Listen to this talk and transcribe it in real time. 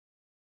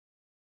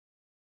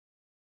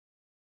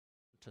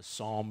to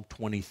Psalm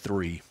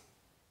 23.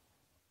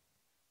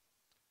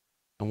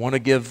 I want to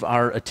give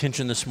our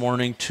attention this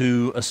morning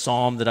to a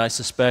psalm that I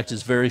suspect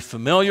is very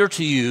familiar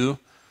to you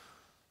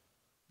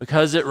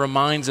because it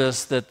reminds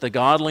us that the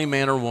godly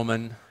man or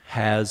woman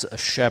has a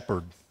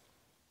shepherd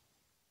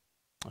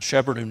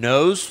who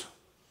knows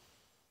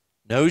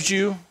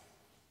you,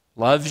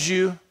 loves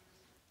you,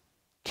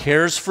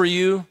 cares for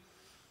you,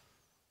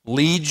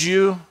 leads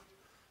you,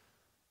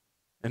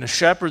 and a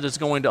shepherd that's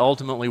going to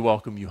ultimately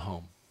welcome you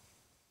home.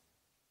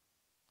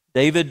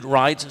 David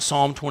writes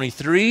Psalm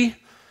 23,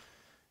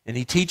 and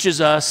he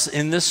teaches us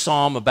in this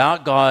psalm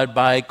about God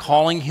by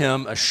calling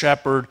him a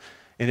shepherd,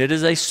 and it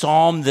is a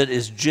psalm that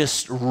is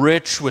just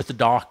rich with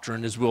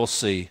doctrine, as we'll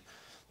see.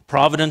 The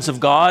providence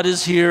of God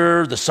is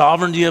here, the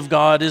sovereignty of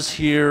God is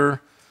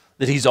here,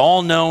 that he's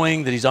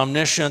all-knowing, that he's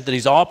omniscient, that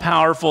he's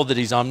all-powerful, that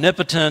he's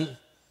omnipotent,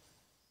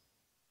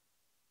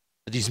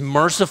 that he's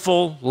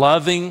merciful,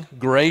 loving,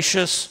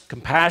 gracious,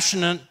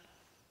 compassionate.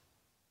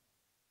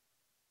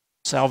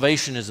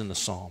 Salvation is in the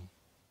psalm.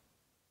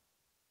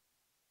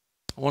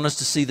 I want us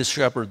to see the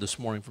shepherd this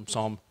morning from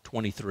Psalm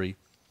 23.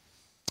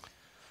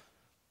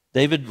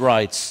 David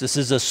writes, this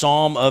is a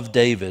psalm of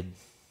David.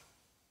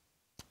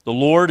 The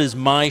Lord is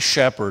my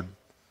shepherd,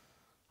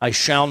 I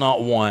shall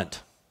not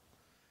want.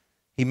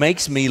 He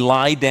makes me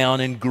lie down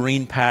in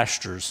green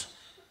pastures.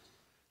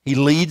 He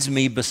leads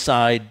me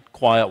beside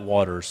quiet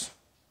waters.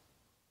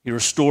 He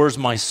restores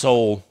my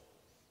soul.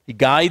 He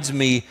guides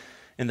me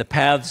in the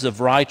paths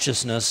of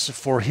righteousness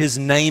for his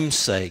name's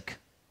sake.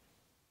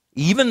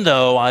 Even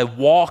though I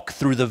walk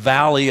through the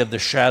valley of the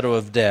shadow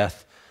of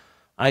death,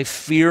 I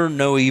fear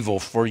no evil,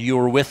 for you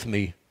are with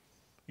me.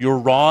 Your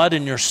rod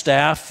and your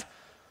staff,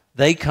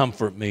 they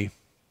comfort me.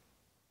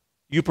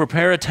 You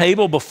prepare a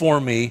table before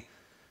me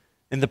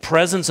in the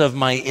presence of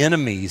my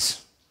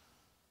enemies.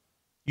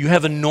 You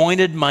have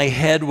anointed my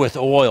head with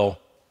oil.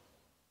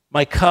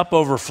 My cup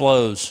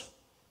overflows.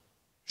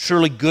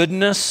 Surely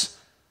goodness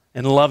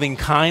and loving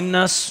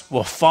kindness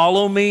will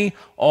follow me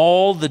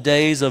all the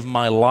days of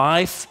my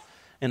life,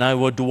 and I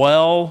will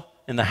dwell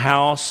in the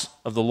house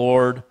of the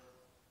Lord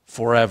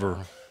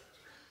forever.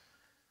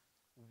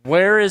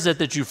 Where is it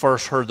that you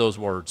first heard those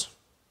words?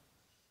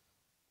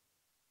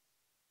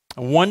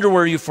 I wonder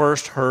where you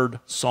first heard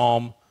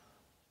Psalm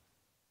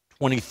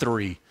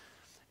 23.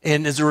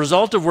 And as a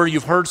result of where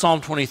you've heard Psalm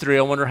 23,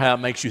 I wonder how it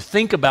makes you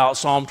think about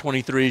Psalm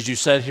 23 as you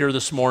sat here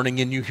this morning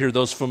and you hear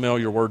those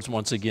familiar words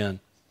once again.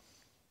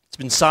 It's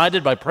been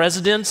cited by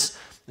presidents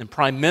and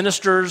prime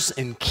ministers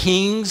and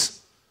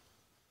kings.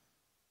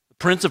 The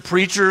Prince of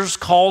Preachers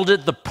called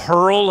it the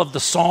pearl of the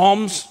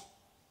Psalms.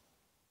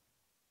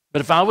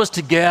 But if I was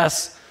to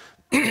guess,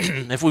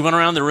 if we went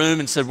around the room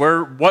and said,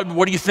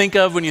 what do you think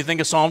of when you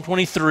think of Psalm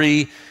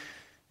 23?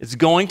 It's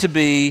going to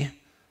be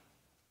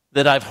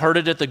that I've heard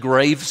it at the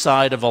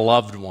graveside of a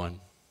loved one,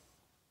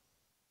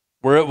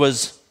 where it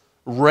was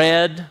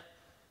read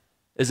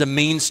as a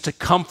means to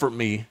comfort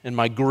me in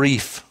my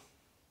grief.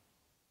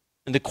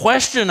 And the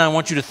question I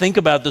want you to think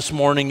about this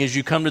morning as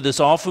you come to this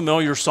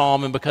all-familiar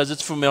psalm, and because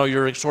it's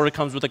familiar, it sort of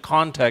comes with a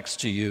context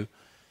to you,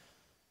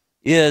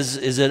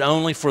 is it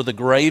only for the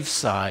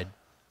graveside,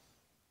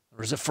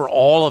 or is it for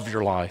all of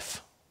your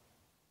life?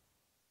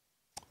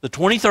 The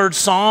 23rd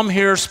Psalm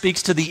here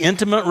speaks to the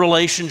intimate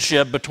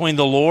relationship between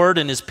the Lord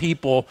and his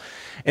people,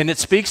 and it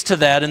speaks to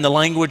that in the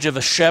language of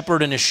a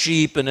shepherd and a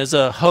sheep and as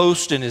a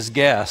host and his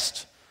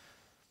guest.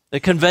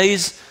 It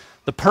conveys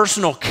the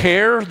personal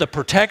care, the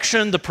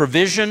protection, the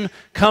provision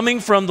coming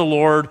from the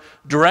Lord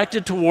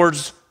directed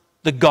towards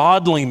the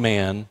godly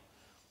man,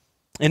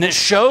 and it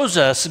shows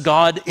us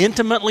God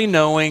intimately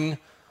knowing,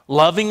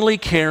 lovingly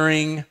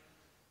caring,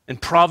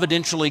 and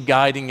providentially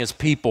guiding his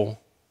people.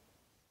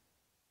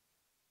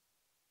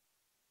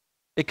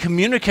 It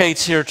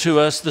communicates here to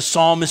us the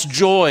psalmist's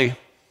joy.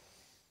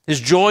 His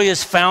joy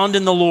is found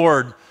in the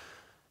Lord,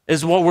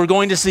 is what we're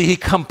going to see. He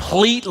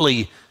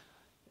completely,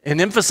 and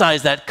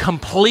emphasize that,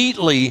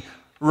 completely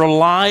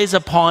relies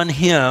upon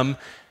him.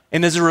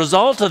 And as a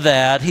result of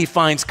that, he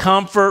finds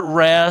comfort,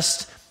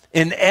 rest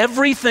in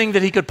everything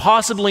that he could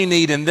possibly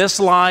need in this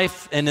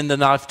life and in the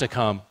life to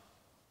come.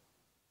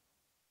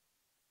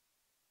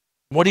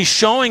 What he's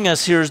showing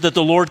us here is that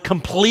the Lord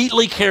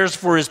completely cares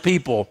for his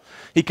people.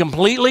 He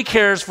completely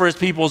cares for his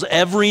people's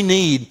every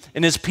need,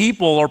 and his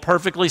people are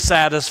perfectly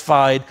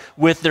satisfied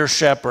with their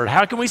shepherd.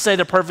 How can we say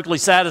they're perfectly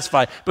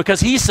satisfied? Because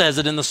he says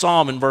it in the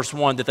psalm in verse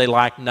 1 that they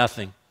lack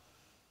nothing.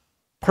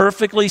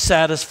 Perfectly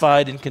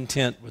satisfied and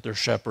content with their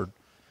shepherd.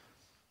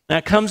 Now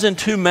it comes in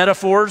two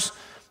metaphors,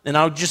 and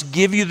I'll just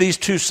give you these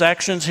two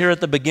sections here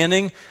at the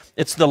beginning.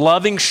 It's the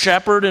loving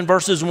shepherd in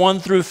verses 1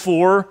 through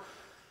 4,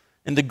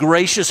 and the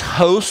gracious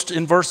host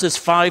in verses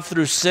 5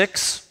 through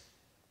 6.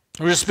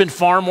 We're going to spend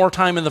far more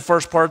time in the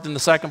first part than the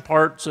second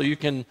part, so you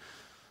can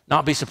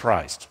not be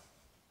surprised.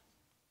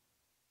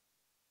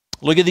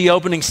 Look at the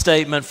opening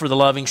statement for the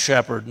loving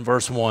shepherd in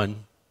verse 1.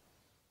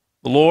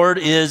 The Lord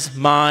is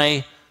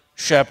my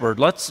shepherd.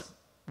 Let's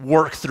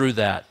work through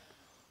that.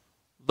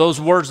 Those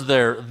words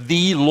there,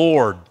 the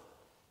Lord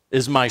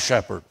is my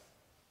shepherd.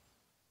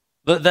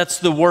 That's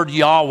the word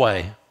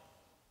Yahweh.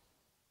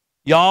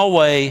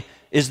 Yahweh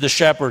is the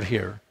shepherd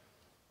here.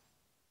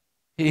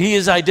 He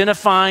is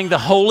identifying the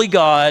holy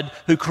God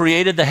who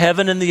created the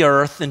heaven and the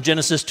earth in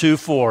Genesis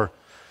 2:4.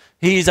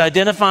 He's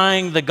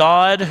identifying the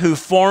God who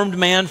formed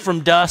man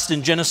from dust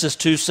in Genesis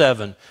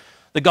 2:7.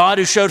 The God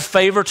who showed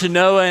favor to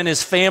Noah and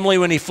his family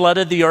when he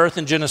flooded the earth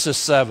in Genesis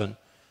 7.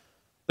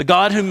 The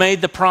God who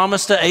made the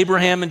promise to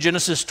Abraham in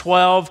Genesis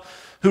 12,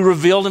 who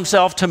revealed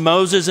himself to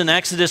Moses in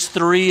Exodus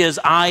 3 as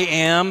I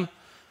am,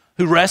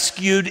 who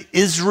rescued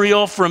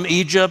Israel from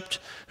Egypt,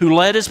 who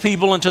led his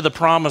people into the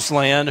promised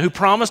land, who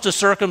promised to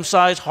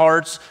circumcise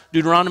hearts,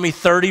 Deuteronomy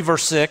 30,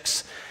 verse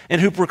 6, and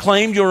who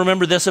proclaimed, you'll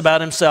remember this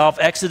about himself,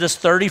 Exodus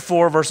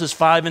 34, verses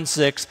 5 and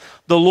 6,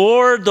 the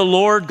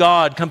Lord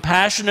God,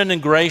 compassionate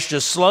and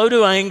gracious, slow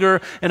to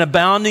anger and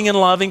abounding in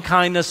loving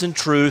kindness and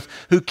truth,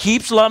 who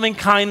keeps loving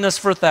kindness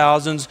for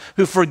thousands,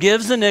 who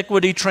forgives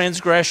iniquity,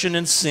 transgression,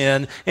 and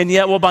sin, and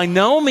yet will by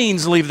no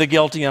means leave the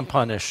guilty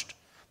unpunished.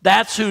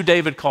 That's who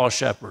David calls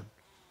shepherd.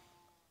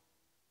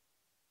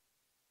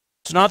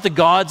 It's not the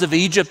gods of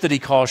Egypt that he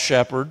calls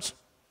shepherds,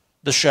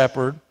 the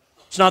shepherd.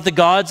 It's not the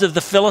gods of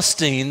the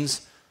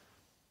Philistines.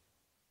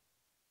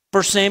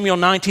 1 Samuel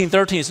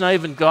 19:13, it's not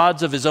even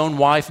gods of his own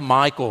wife,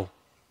 Michal.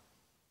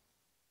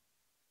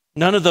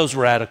 None of those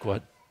were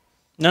adequate.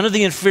 None of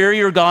the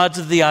inferior gods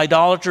of the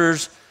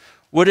idolaters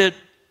would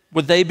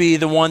they be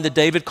the one that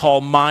David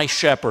called my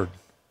shepherd.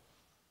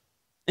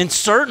 And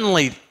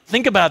certainly,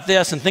 think about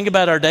this and think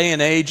about our day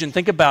and age and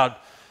think about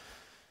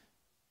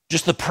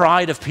just the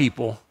pride of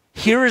people.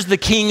 Here is the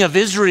king of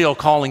Israel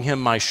calling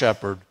him my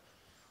shepherd.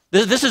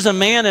 This is a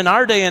man in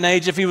our day and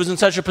age, if he was in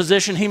such a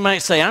position, he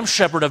might say, I'm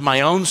shepherd of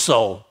my own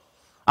soul.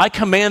 I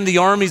command the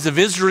armies of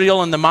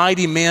Israel and the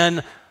mighty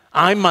men.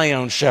 I'm my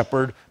own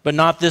shepherd, but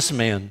not this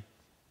man.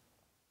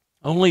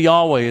 Only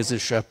Yahweh is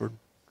his shepherd.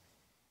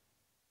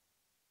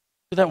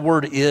 That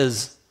word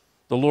is,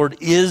 the Lord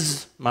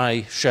is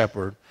my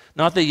shepherd.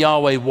 Not that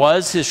Yahweh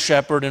was his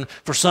shepherd and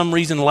for some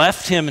reason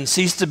left him and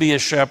ceased to be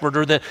his shepherd,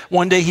 or that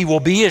one day he will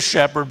be his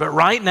shepherd, but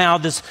right now,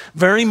 this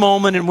very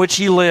moment in which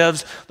he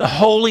lives, the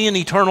holy and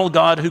eternal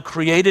God who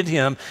created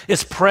him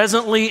is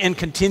presently and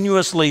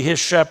continuously his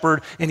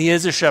shepherd, and he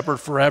is a shepherd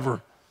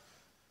forever.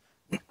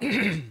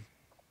 The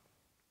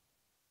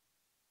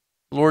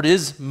Lord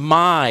is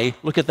my,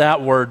 look at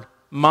that word,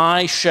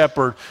 my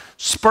shepherd.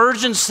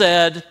 Spurgeon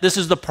said, this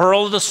is the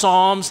pearl of the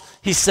Psalms.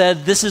 He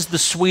said, this is the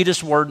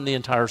sweetest word in the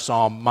entire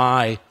Psalm,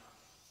 my.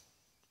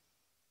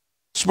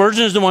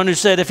 Spurgeon is the one who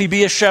said, if he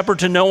be a shepherd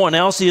to no one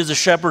else, he is a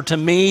shepherd to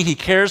me. He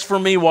cares for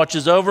me,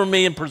 watches over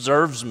me, and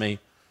preserves me.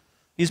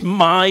 He's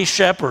my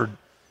shepherd.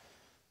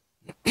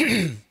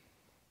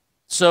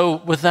 So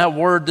with that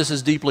word, this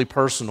is deeply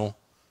personal.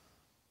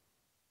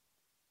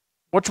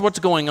 What's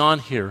going on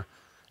here?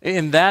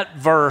 In that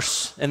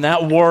verse, in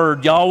that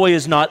word, Yahweh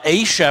is not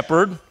a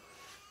shepherd.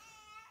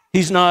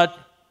 He's not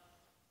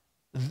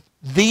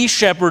the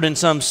shepherd in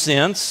some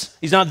sense.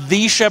 He's not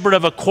the shepherd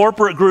of a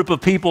corporate group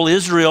of people,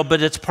 Israel, but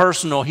it's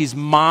personal. He's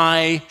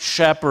my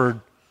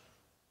shepherd,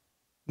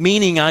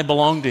 meaning I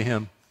belong to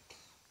him.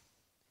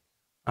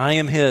 I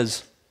am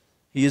his.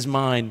 He is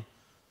mine.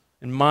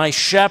 And my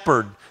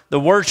shepherd, the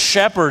word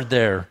shepherd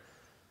there,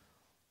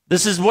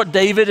 this is what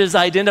David is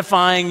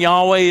identifying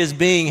Yahweh as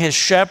being, his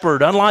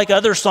shepherd. Unlike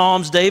other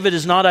Psalms, David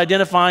is not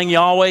identifying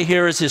Yahweh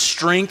here as his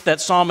strength,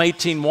 that's Psalm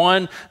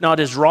 18:1, not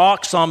his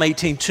rock, Psalm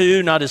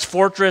 18:2, not his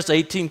fortress,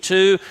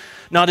 18:2,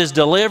 not his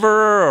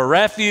deliverer or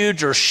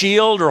refuge or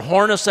shield or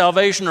horn of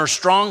salvation or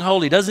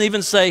stronghold. He doesn't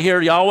even say here,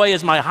 Yahweh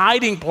is my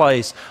hiding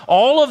place.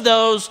 All of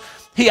those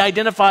he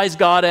identifies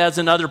God as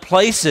in other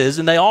places,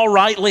 and they all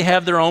rightly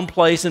have their own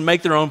place and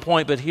make their own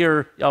point, but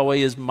here, Yahweh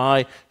is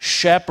my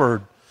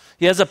shepherd.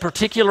 He has a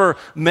particular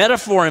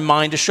metaphor in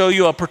mind to show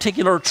you a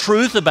particular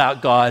truth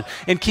about God.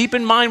 And keep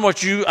in mind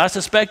what I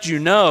suspect you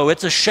know.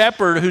 It's a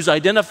shepherd who's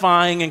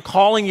identifying and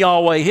calling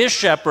Yahweh his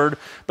shepherd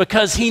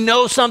because he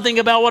knows something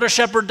about what a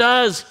shepherd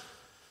does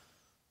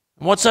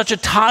and what such a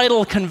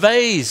title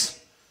conveys.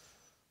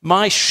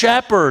 My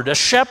shepherd. A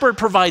shepherd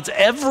provides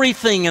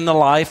everything in the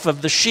life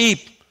of the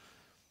sheep.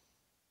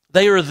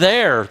 They are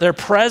there. They're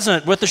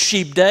present with the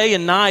sheep day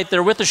and night.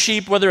 They're with the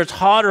sheep whether it's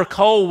hot or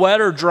cold,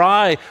 wet or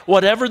dry,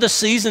 whatever the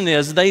season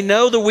is. They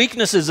know the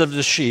weaknesses of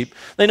the sheep.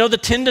 They know the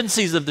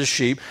tendencies of the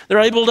sheep. They're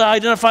able to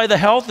identify the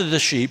health of the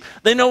sheep.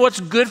 They know what's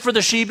good for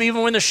the sheep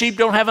even when the sheep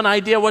don't have an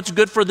idea what's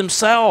good for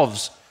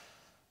themselves.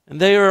 And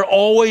they are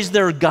always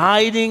there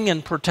guiding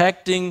and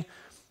protecting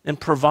and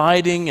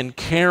providing and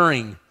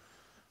caring.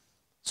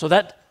 So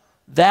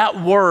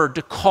that word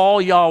to call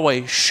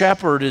Yahweh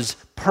shepherd is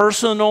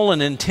personal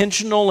and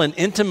intentional and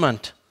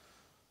intimate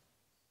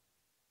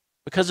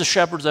because the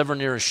shepherd's ever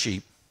near his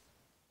sheep.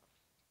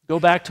 Go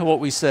back to what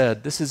we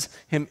said. This is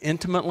him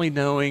intimately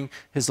knowing,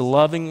 his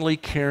lovingly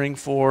caring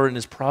for, and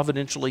his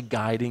providentially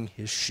guiding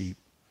his sheep.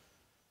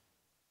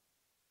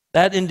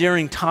 That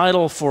endearing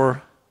title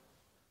for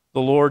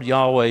the Lord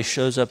Yahweh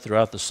shows up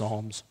throughout the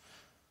Psalms.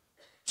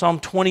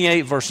 Psalm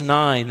 28, verse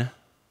 9.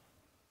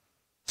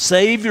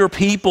 Save your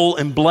people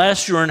and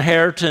bless your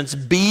inheritance.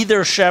 Be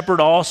their shepherd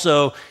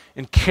also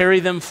and carry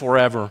them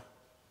forever.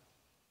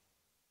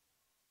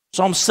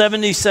 Psalm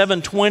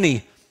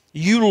 77:20,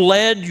 you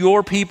led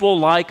your people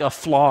like a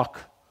flock.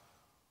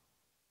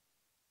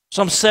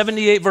 Psalm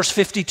 78 verse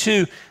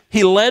 52,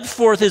 he led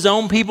forth his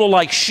own people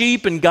like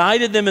sheep and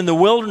guided them in the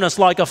wilderness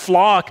like a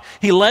flock.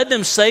 He led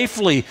them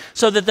safely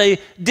so that they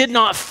did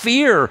not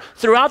fear.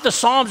 Throughout the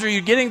Psalms, are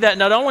you getting that?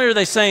 Not only are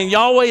they saying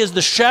Yahweh is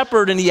the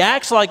shepherd and he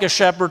acts like a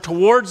shepherd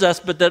towards us,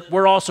 but that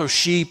we're also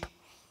sheep.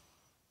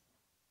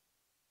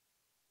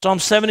 Psalm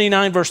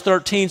 79 verse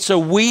 13, so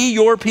we,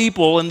 your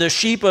people, and the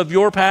sheep of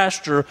your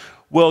pasture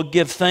will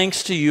give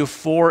thanks to you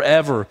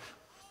forever.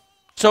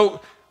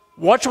 So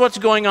watch what's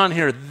going on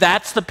here.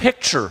 That's the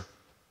picture.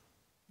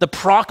 The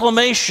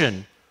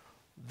proclamation,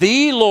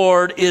 the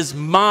Lord is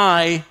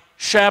my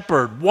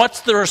shepherd.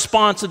 What's the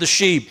response of the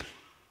sheep?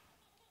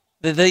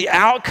 The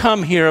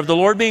outcome here of the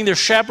Lord being their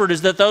shepherd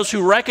is that those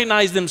who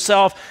recognize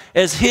themselves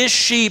as his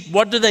sheep,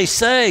 what do they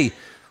say?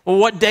 Well,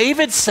 what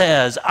David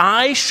says,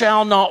 I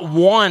shall not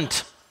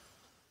want.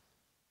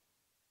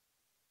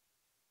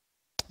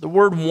 The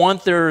word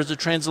want there is a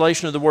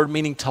translation of the word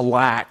meaning to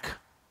lack.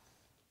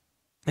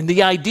 And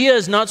the idea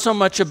is not so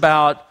much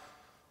about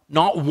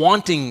not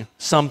wanting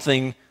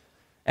something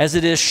as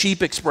it is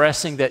sheep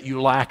expressing that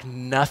you lack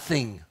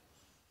nothing.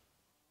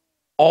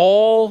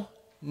 All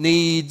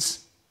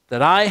needs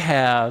that I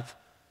have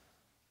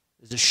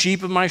as the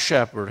sheep of my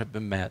shepherd have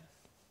been met.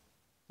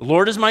 The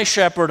Lord is my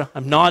shepherd,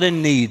 I'm not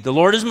in need. The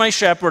Lord is my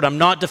shepherd, I'm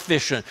not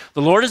deficient.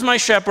 The Lord is my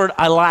shepherd,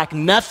 I lack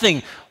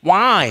nothing.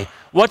 Why?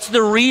 What's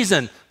the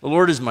reason? The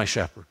Lord is my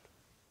shepherd.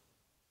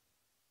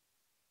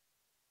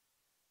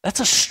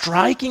 That's a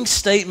striking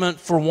statement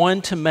for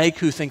one to make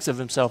who thinks of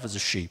himself as a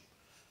sheep.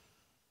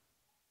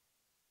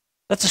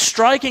 That's a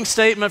striking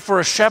statement for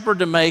a shepherd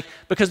to make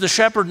because the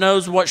shepherd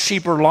knows what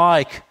sheep are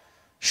like.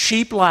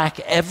 Sheep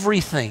lack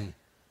everything.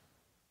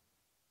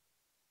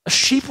 A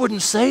sheep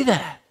wouldn't say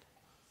that.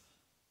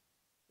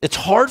 It's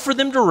hard for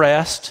them to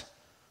rest.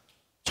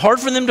 It's hard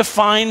for them to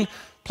find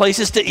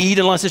places to eat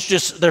unless it's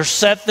just they're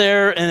set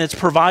there and it's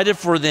provided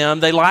for them.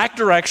 They lack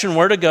direction,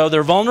 where to go.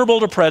 They're vulnerable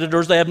to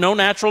predators. They have no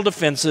natural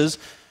defenses.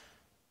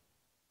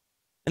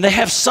 And they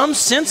have some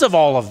sense of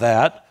all of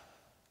that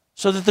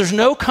so that there's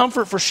no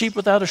comfort for sheep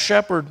without a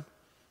shepherd.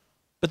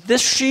 But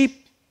this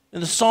sheep in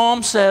the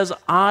psalm says,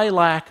 I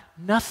lack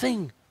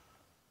nothing.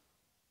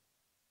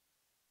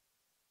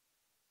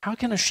 How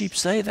can a sheep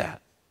say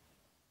that?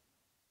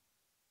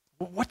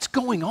 What's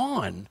going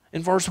on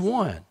in verse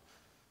 1?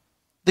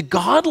 The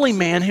godly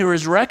man here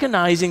is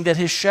recognizing that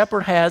his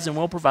shepherd has and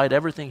will provide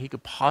everything he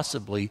could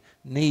possibly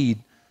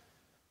need.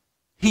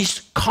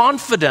 He's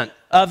confident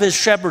of his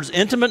shepherd's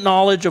intimate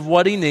knowledge of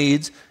what he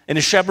needs and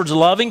his shepherd's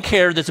loving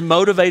care that's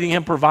motivating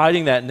him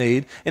providing that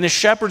need and his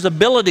shepherd's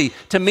ability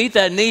to meet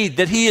that need,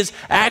 that he is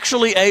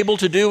actually able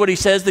to do what he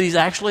says that he's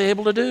actually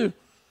able to do.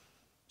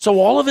 So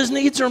all of his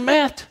needs are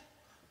met.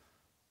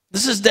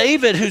 This is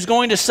David who's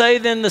going to say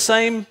then the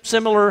same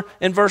similar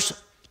in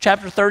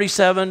chapter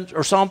 37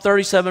 or Psalm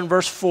 37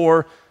 verse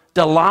 4,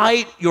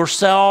 delight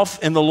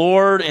yourself in the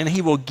Lord and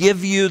he will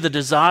give you the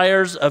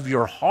desires of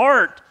your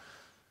heart.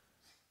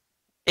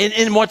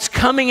 And what's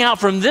coming out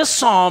from this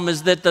psalm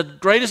is that the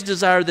greatest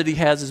desire that he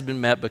has been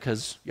met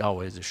because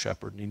Yahweh is a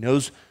shepherd and he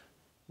knows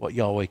what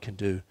Yahweh can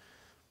do.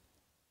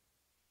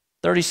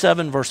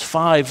 37 verse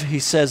 5, he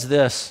says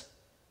this,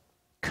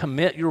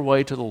 commit your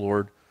way to the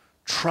Lord,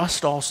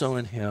 trust also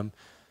in him,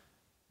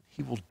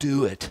 he will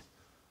do it.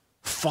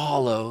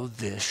 Follow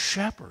this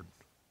shepherd.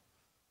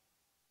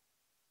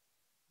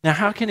 Now,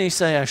 how can he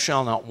say, I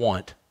shall not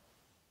want?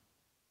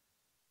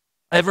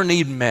 Every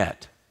need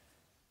met?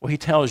 Well, he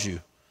tells you.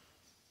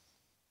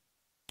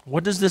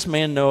 What does this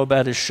man know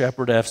about his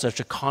shepherd to have such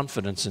a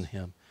confidence in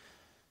him?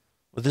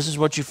 Well, this is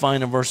what you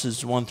find in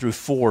verses 1 through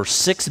 4.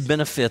 6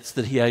 benefits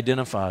that he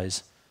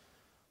identifies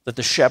that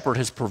the shepherd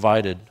has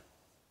provided,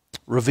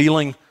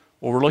 revealing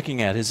what we're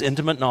looking at, his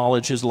intimate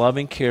knowledge, his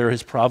loving care,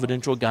 his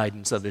providential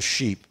guidance of his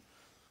sheep.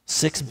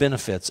 6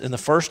 benefits. And the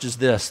first is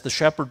this, the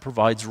shepherd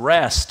provides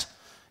rest.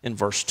 In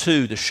verse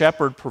 2, the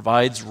shepherd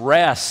provides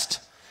rest.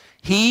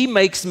 He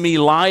makes me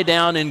lie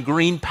down in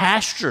green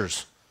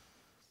pastures.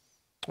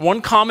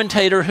 One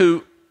commentator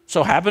who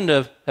so happened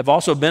to have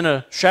also been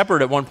a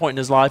shepherd at one point in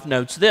his life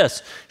notes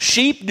this,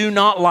 sheep do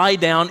not lie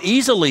down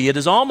easily. It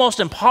is almost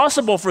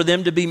impossible for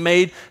them to be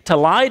made to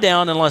lie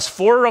down unless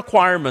 4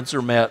 requirements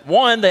are met.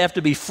 1, they have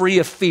to be free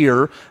of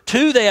fear.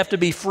 2, they have to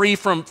be free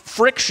from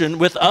friction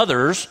with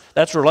others.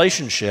 That's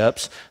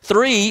relationships.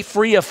 3,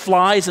 free of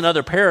flies and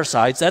other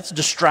parasites. That's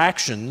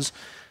distractions.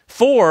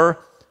 4,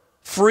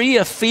 free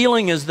of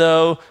feeling as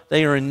though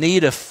they are in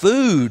need of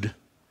food.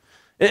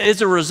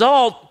 As a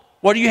result,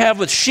 what do you have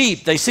with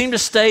sheep? They seem to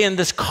stay in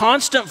this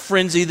constant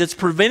frenzy that's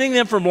preventing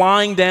them from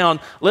lying down.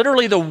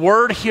 Literally, the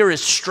word here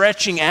is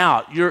stretching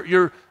out.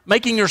 You're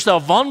making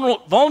yourself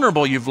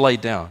vulnerable, you've laid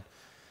down.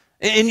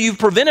 And you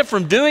prevent it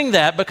from doing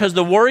that because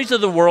the worries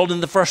of the world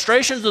and the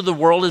frustrations of the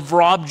world have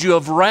robbed you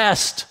of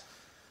rest.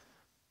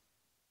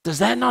 Does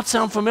that not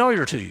sound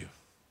familiar to you?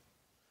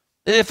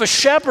 If a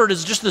shepherd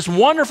is just this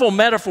wonderful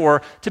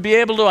metaphor to be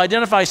able to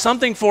identify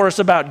something for us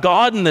about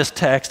God in this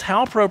text,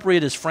 how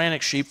appropriate is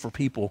frantic sheep for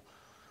people?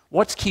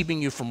 What's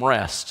keeping you from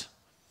rest?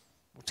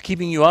 What's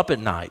keeping you up at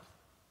night?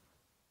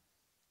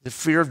 The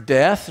fear of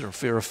death or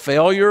fear of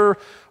failure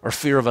or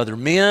fear of other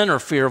men or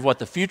fear of what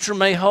the future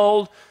may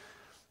hold?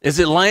 Is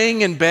it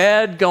laying in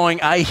bed going,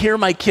 I hear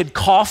my kid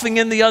coughing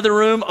in the other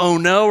room. Oh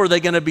no, are they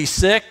going to be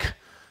sick?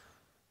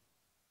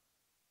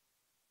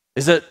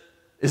 Is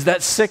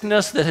that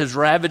sickness that has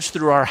ravaged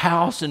through our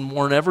house and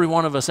worn every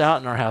one of us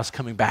out in our house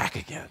coming back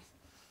again?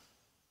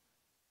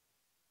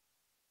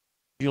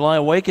 You lie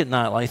awake at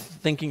night like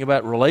thinking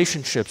about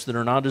relationships that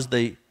are not as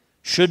they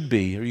should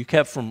be. Are you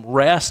kept from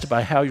rest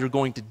by how you're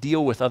going to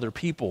deal with other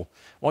people?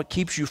 What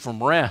keeps you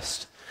from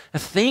rest?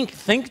 And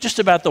think just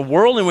about the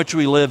world in which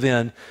we live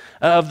in,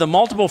 of the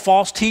multiple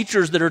false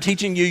teachers that are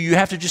teaching you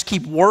have to just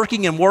keep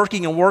working and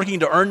working and working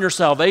to earn your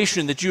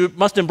salvation, that you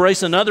must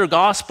embrace another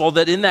gospel,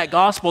 that in that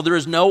gospel there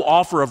is no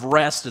offer of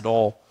rest at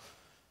all.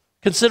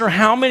 Consider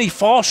how many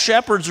false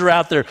shepherds are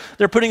out there.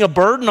 They're putting a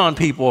burden on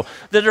people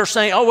that are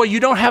saying, oh, well, you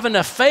don't have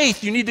enough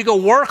faith. You need to go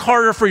work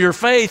harder for your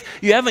faith.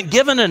 You haven't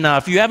given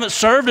enough. You haven't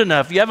served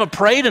enough. You haven't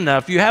prayed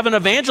enough. You haven't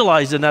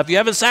evangelized enough. You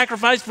haven't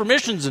sacrificed for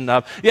missions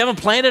enough. You haven't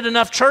planted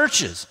enough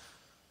churches.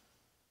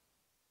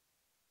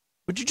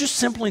 Would you just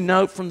simply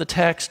note from the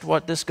text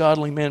what this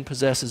godly man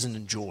possesses and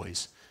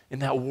enjoys? In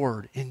that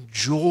word,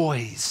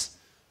 enjoys.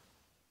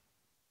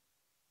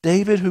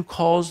 David, who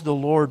calls the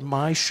Lord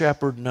my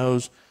shepherd,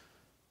 knows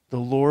the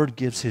Lord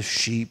gives his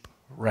sheep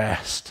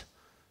rest.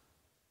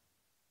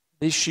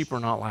 These sheep are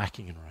not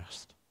lacking in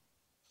rest.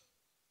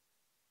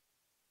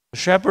 The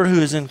shepherd who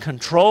is in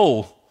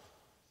control,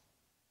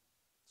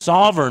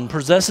 sovereign,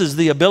 possesses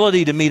the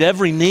ability to meet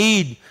every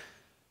need,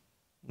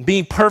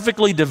 being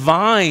perfectly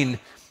divine.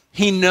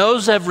 He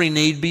knows every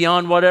need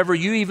beyond whatever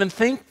you even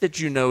think that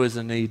you know is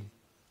a need.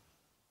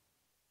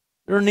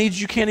 There are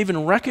needs you can't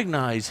even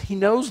recognize. He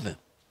knows them.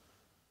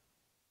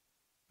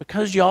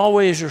 Because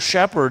Yahweh is your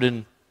shepherd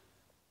and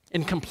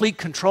in complete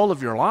control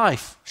of your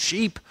life,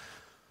 sheep,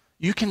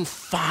 you can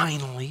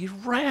finally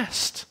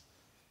rest.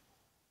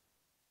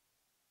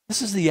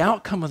 This is the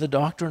outcome of the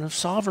doctrine of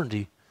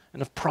sovereignty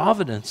and of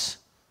providence,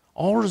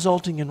 all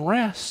resulting in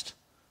rest.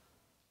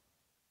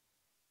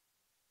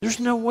 There's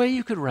no way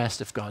you could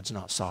rest if God's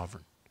not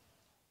sovereign.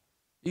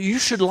 You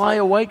should lie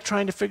awake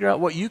trying to figure out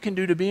what you can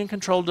do to be in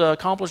control, to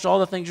accomplish all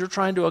the things you're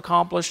trying to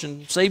accomplish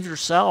and save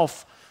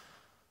yourself.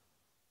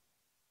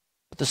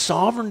 But the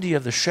sovereignty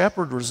of the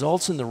shepherd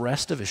results in the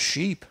rest of his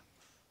sheep.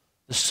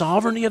 The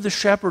sovereignty of the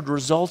shepherd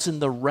results in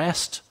the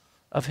rest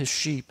of his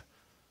sheep.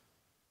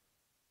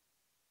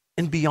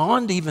 And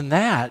beyond even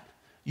that,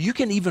 you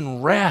can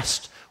even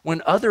rest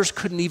when others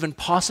couldn't even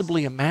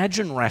possibly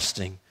imagine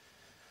resting.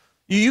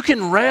 You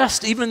can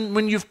rest even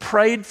when you've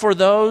prayed for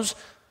those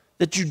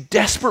that you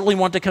desperately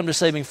want to come to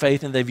saving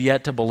faith and they've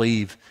yet to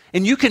believe.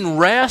 And you can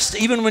rest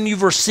even when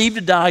you've received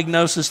a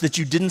diagnosis that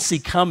you didn't see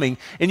coming.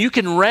 And you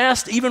can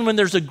rest even when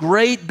there's a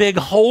great big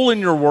hole in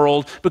your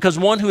world because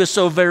one who is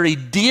so very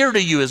dear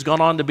to you has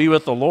gone on to be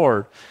with the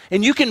Lord.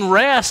 And you can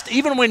rest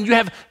even when you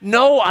have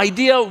no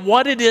idea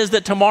what it is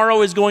that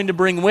tomorrow is going to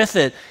bring with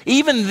it.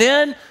 Even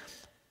then,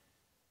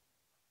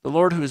 the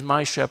Lord who is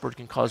my shepherd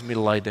can cause me to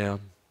lie down.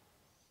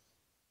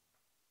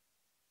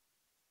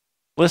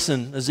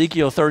 Listen,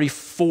 Ezekiel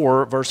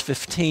 34, verse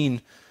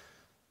 15.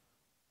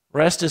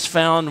 Rest is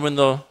found when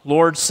the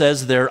Lord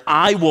says there,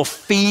 I will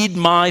feed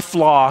my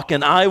flock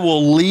and I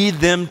will lead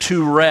them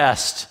to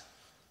rest.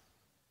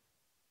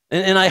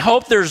 And I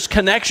hope there's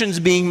connections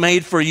being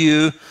made for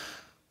you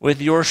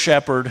with your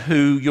shepherd,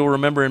 who you'll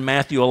remember in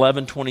Matthew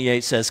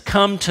 11:28 says,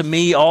 come to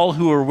me, all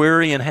who are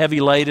weary and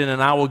heavy laden,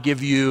 and I will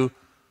give you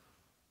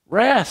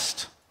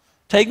rest.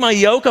 Take my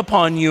yoke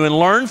upon you and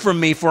learn from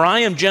me, for I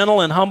am gentle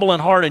and humble in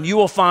heart, and you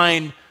will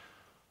find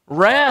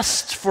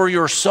rest for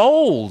your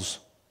souls.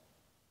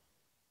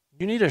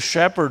 You need a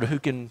shepherd who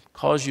can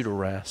cause you to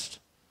rest.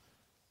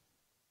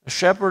 A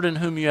shepherd in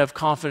whom you have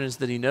confidence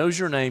that he knows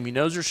your name, he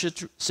knows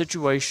your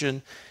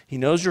situation, he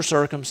knows your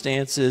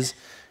circumstances,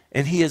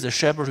 and he is a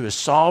shepherd who is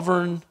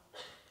sovereign,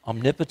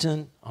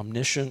 omnipotent,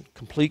 omniscient,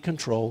 complete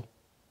control.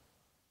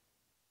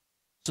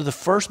 So the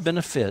first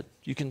benefit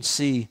you can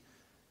see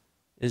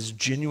is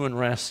genuine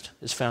rest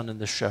is found in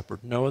this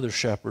shepherd. No other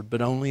shepherd,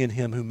 but only in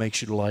him who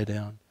makes you to lie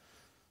down.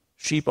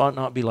 Sheep ought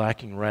not be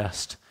lacking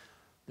rest.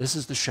 This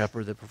is the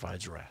shepherd that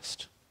provides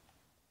rest.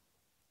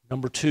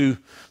 Number two,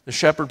 the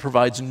shepherd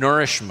provides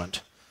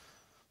nourishment.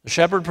 The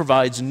shepherd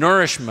provides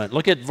nourishment.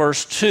 Look at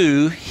verse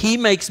 2. He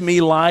makes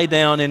me lie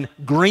down in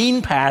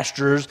green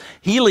pastures.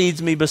 He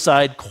leads me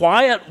beside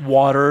quiet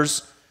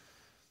waters.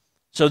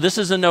 So this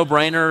is a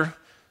no-brainer.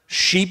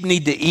 Sheep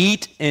need to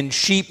eat and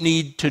sheep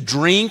need to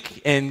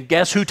drink, and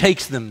guess who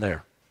takes them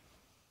there?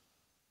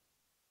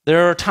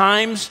 There are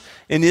times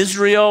in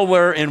Israel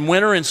where in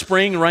winter and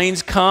spring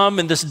rains come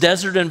and this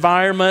desert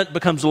environment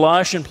becomes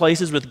lush in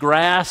places with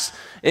grass.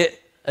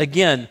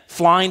 again,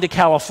 flying to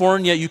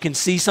California, you can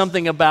see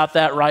something about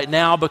that right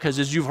now because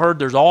as you've heard,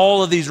 there's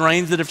all of these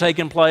rains that have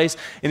taken place.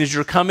 And as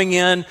you're coming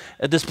in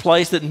at this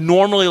place that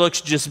normally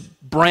looks just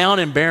brown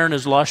and barren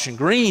is lush and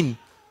green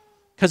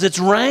because it's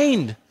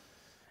rained.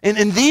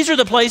 And these are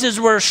the places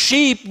where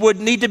sheep would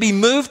need to be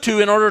moved to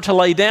in order to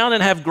lay down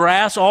and have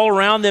grass all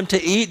around them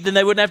to eat. Then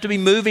they wouldn't have to be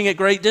moving at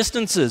great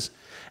distances.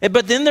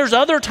 But then there's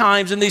other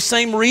times in these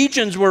same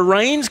regions where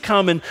rains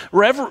come and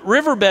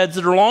riverbeds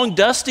that are long,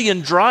 dusty,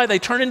 and dry, they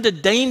turn into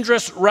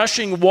dangerous,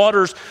 rushing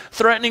waters,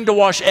 threatening to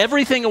wash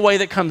everything away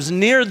that comes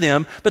near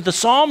them. But the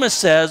psalmist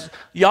says,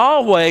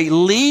 Yahweh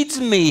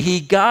leads me. He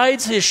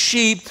guides his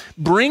sheep,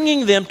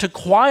 bringing them to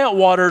quiet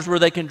waters where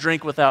they can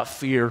drink without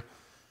fear.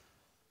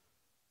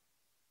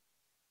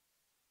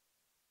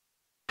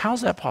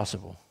 How's that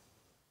possible?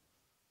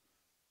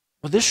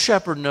 Well, this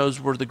shepherd knows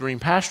where the green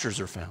pastures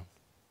are found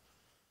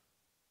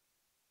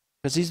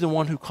because he's the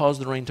one who caused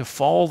the rain to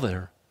fall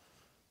there.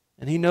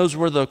 And he knows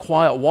where the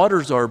quiet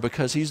waters are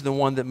because he's the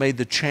one that made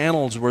the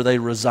channels where they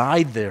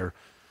reside there.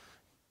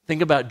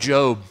 Think about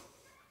Job.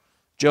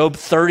 Job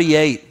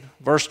 38,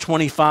 verse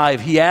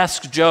 25. He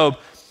asks Job,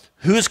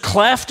 who's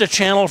cleft a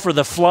channel for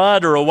the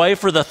flood or a way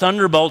for the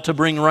thunderbolt to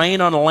bring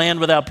rain on a land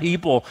without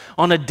people,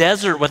 on a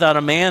desert without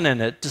a man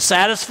in it, to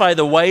satisfy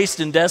the waste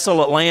and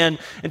desolate land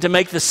and to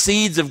make the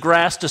seeds of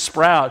grass to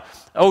sprout?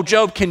 Oh,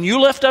 Job, can you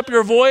lift up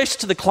your voice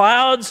to the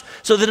clouds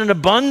so that an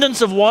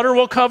abundance of water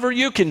will cover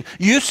you? Can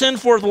you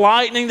send forth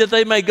lightning that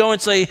they may go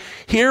and say,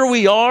 here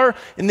we are?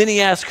 And then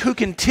he asks, who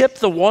can tip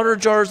the water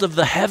jars of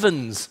the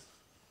heavens?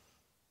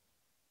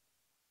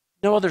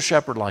 No other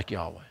shepherd like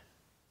Yahweh.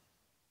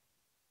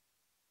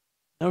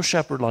 No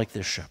shepherd like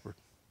this shepherd.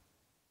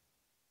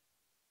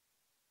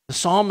 The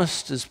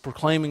psalmist is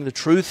proclaiming the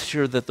truth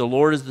here that the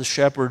Lord is the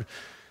shepherd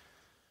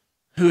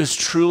who is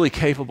truly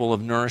capable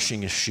of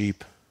nourishing his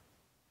sheep,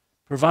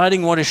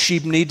 providing what his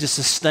sheep need to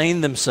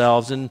sustain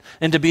themselves and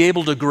to be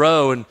able to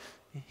grow. And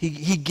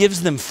he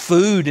gives them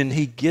food and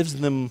he gives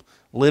them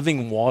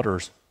living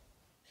waters.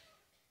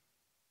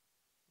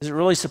 Is it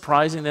really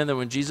surprising then that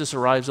when Jesus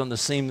arrives on the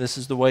scene, this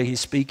is the way he's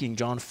speaking?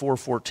 John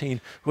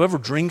 4:14, whoever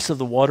drinks of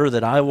the water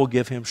that I will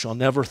give him shall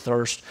never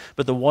thirst,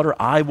 but the water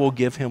I will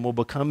give him will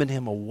become in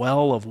him a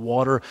well of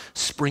water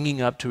springing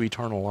up to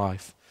eternal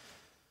life.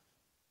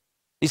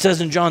 He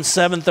says in John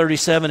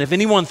 7:37, if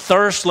anyone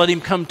thirsts, let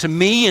him come to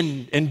me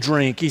and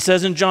drink. He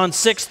says in John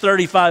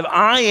 6:35,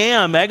 I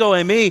am, ego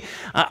eimi,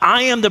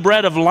 I am the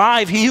bread of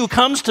life. He who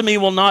comes to me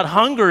will not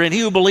hunger, and he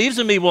who believes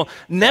in me will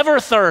never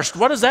thirst.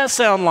 What does that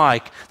sound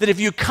like? That if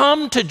you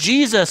come to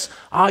Jesus,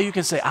 you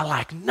can say, I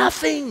lack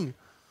nothing.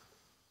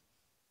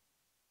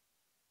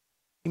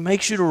 He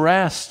makes you to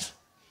rest.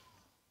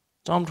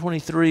 Psalm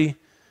 23,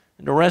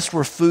 and to rest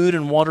where food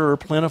and water are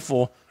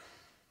plentiful.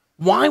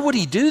 Why would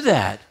he do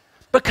that?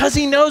 Because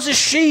he knows his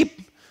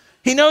sheep.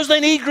 He knows they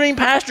need green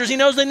pastures. He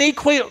knows they need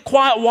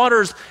quiet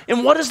waters.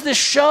 And what does this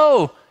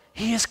show?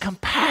 He is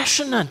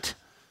compassionate.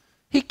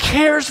 He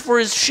cares for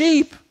his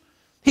sheep.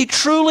 He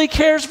truly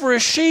cares for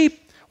his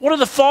sheep. What do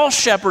the false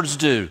shepherds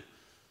do?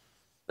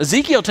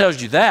 Ezekiel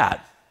tells you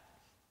that.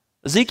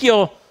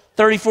 Ezekiel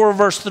 34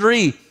 verse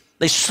 3,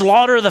 they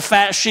slaughter the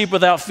fat sheep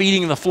without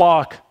feeding the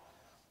flock.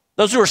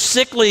 Those who are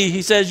sickly,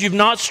 he says, you've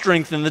not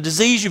strengthened. The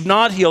disease you've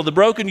not healed. The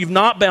broken you've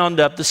not bound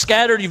up. The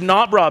scattered you've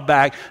not brought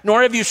back.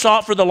 Nor have you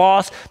sought for the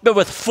lost, but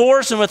with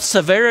force and with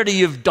severity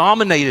you've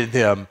dominated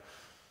them.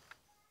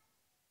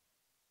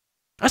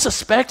 I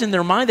suspect in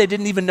their mind they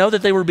didn't even know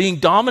that they were being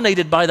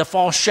dominated by the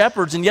false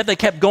shepherds, and yet they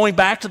kept going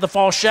back to the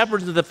false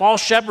shepherds, and the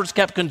false shepherds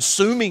kept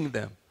consuming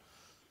them.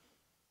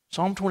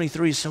 Psalm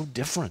 23 is so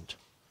different.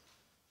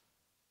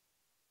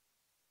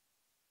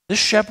 This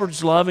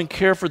shepherd's love and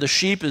care for the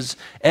sheep is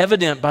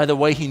evident by the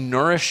way he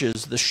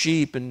nourishes the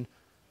sheep, and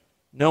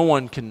no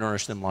one can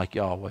nourish them like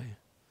Yahweh,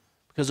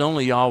 because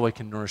only Yahweh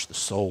can nourish the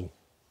soul.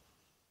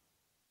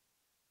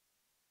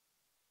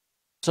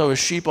 So a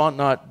sheep ought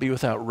not be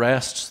without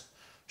rest.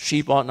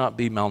 Sheep ought not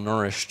be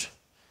malnourished.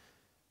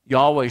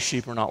 Yahweh's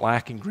sheep are not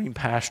lacking green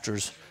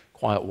pastures,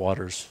 quiet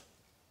waters.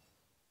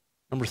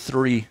 Number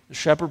 3, the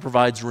shepherd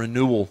provides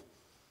renewal.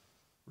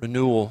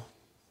 Renewal.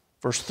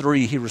 Verse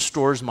 3, he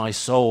restores my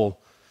soul.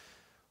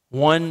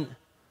 One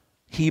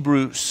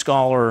Hebrew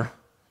scholar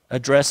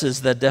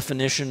addresses the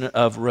definition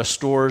of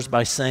restores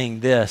by saying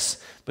this,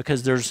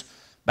 because there's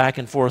back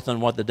and forth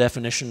on what the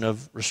definition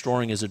of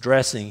restoring is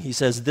addressing. He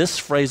says this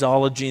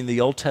phraseology in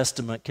the Old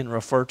Testament can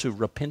refer to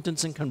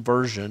repentance and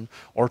conversion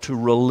or to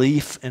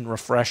relief and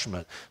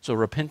refreshment. So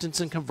repentance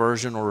and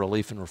conversion or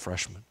relief and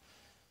refreshment.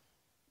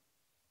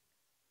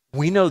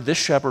 We know this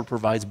shepherd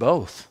provides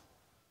both.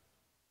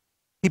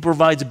 He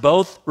provides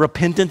both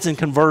repentance and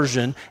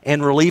conversion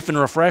and relief and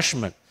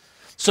refreshment.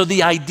 So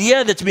the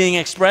idea that's being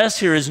expressed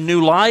here is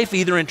new life,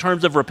 either in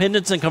terms of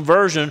repentance and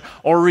conversion,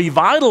 or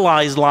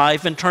revitalized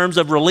life in terms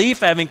of relief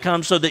having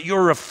come so that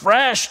you're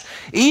refreshed.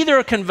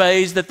 Either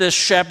conveys that this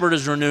shepherd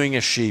is renewing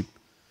his sheep.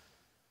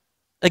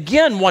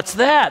 Again, what's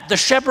that? The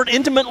shepherd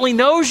intimately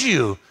knows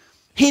you.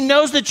 He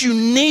knows that you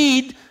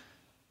need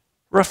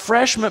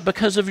refreshment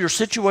because of your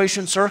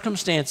situation,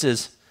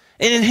 circumstances.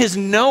 And in his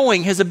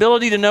knowing, his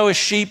ability to know his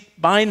sheep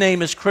by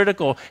name is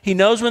critical. He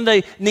knows when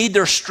they need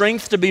their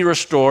strength to be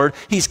restored.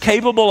 He's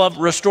capable of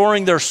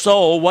restoring their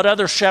soul. What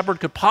other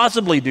shepherd could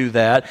possibly do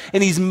that?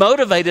 And he's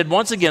motivated,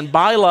 once again,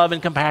 by love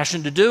and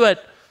compassion to do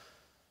it.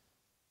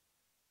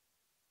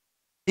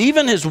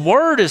 Even his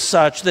word is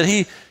such that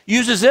he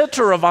uses it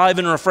to revive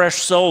and refresh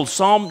souls.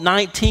 Psalm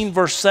 19,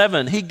 verse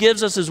 7, he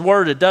gives us his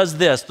word. It does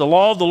this: the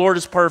law of the Lord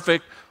is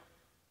perfect,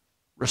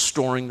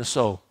 restoring the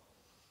soul.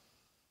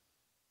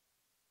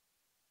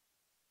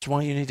 That's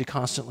why you need to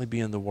constantly be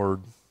in the Word.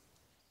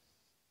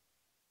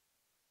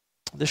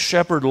 This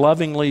shepherd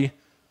lovingly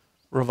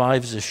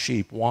revives his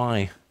sheep.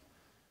 Why?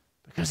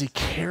 Because he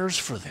cares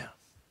for them.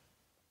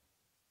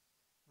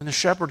 When the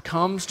shepherd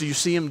comes, do you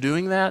see him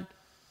doing that?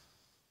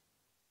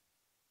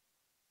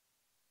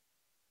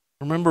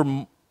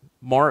 Remember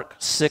Mark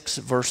 6,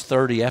 verse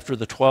 30. After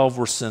the 12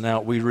 were sent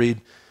out, we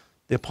read,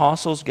 the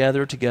apostles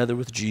gathered together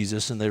with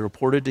Jesus, and they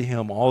reported to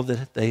him all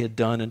that they had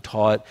done and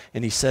taught.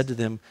 And he said to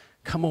them,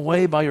 come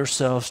away by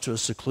yourselves to a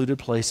secluded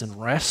place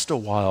and rest a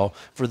while,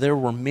 for there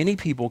were many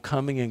people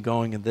coming and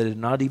going, and they did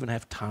not even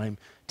have time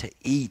to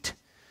eat.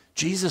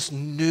 Jesus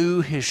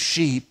knew his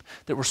sheep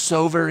that were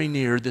so very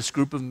near, this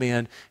group of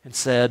men, and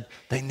said,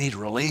 they need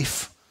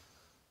relief.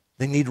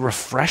 They need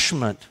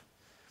refreshment.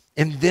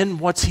 And then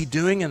what's he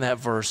doing in that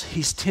verse?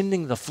 He's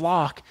tending the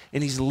flock,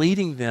 and he's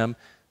leading them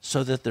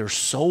so that their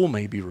soul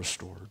may be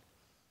restored.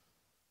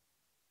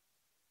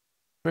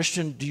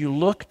 Christian, do you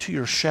look to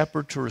your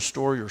shepherd to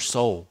restore your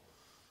soul?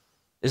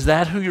 Is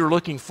that who you're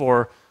looking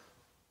for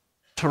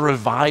to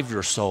revive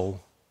your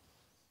soul?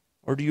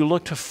 Or do you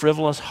look to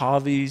frivolous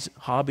hobbies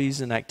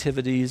and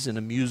activities and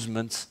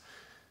amusements,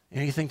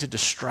 anything to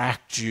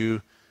distract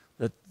you,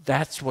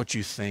 that's what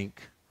you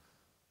think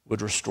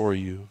would restore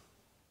you?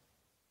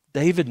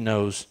 David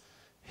knows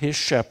his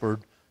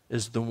shepherd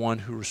is the one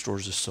who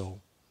restores his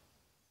soul.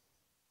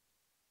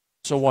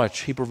 So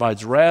watch, he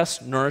provides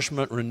rest,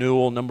 nourishment,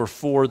 renewal. Number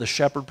 4, the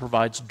shepherd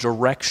provides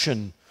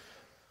direction.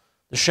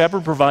 The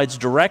shepherd provides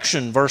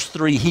direction. Verse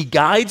 3, he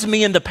guides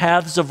me into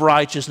paths of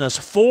righteousness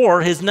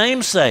for his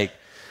name's sake.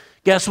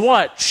 Guess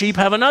what? Sheep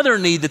have another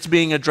need that's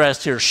being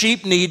addressed here.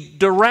 Sheep need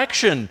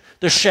direction.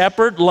 The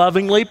shepherd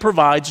lovingly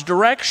provides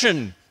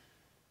direction.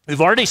 We've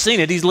already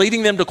seen it. He's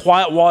leading them to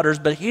quiet waters,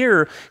 but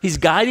here he's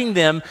guiding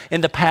them in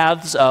the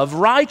paths of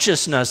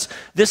righteousness.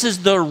 This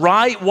is the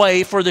right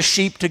way for the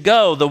sheep to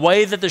go, the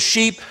way that the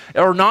sheep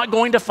are not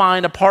going to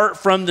find apart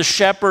from the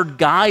shepherd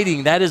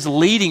guiding. That is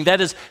leading.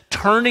 That is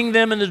turning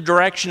them in the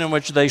direction in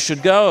which they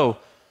should go.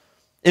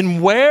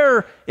 And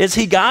where is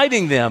he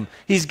guiding them?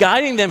 He's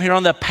guiding them here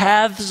on the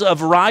paths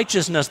of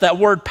righteousness. That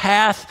word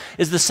path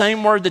is the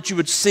same word that you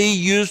would see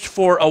used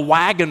for a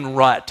wagon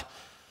rut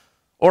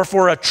or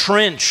for a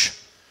trench.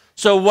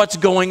 So what's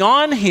going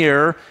on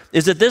here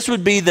is that this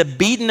would be the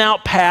beaten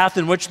out path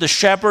in which the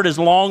shepherd has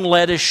long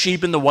led his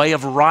sheep in the way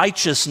of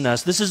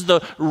righteousness. This is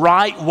the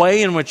right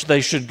way in which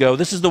they should go.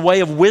 This is the way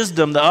of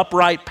wisdom, the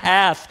upright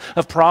path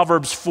of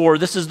Proverbs 4.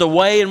 This is the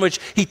way in which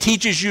he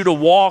teaches you to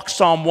walk,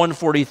 Psalm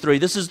 143.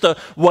 This is the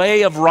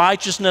way of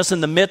righteousness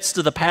in the midst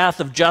of the path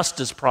of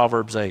justice,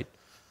 Proverbs 8.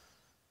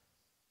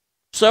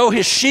 So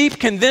his sheep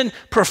can then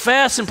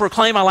profess and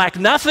proclaim, I lack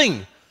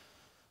nothing.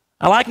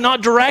 I lack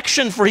not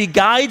direction, for he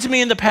guides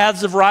me in the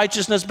paths of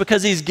righteousness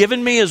because he's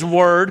given me his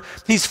word.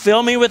 He's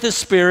filled me with his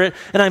spirit,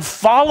 and I'm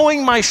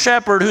following my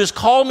shepherd who has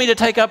called me to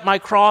take up my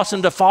cross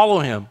and to follow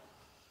him.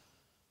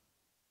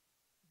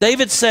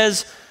 David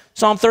says,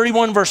 Psalm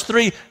 31, verse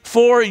 3,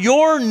 for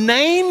your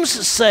name's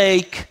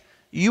sake,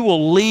 you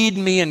will lead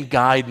me and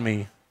guide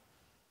me.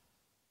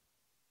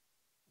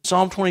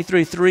 Psalm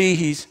 23, 3,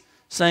 he's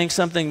saying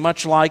something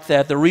much like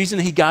that. The reason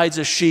he guides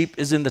his sheep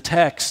is in the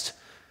text.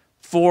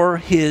 For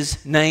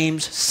his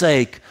name's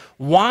sake.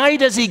 Why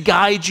does he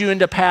guide you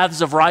into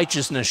paths of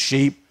righteousness,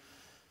 sheep?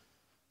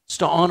 It's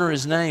to honor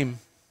his name,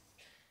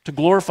 to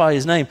glorify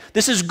his name.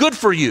 This is good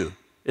for you,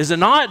 is it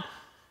not?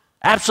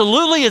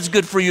 Absolutely it's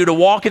good for you to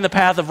walk in the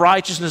path of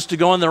righteousness, to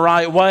go in the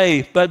right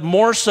way, but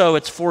more so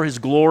it's for his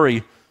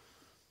glory.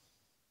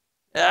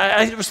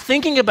 I was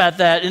thinking about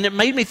that, and it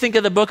made me think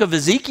of the book of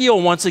Ezekiel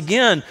once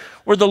again,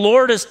 where the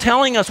Lord is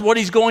telling us what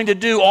he's going to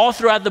do all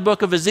throughout the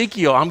book of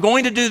Ezekiel. I'm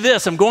going to do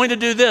this, I'm going to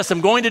do this,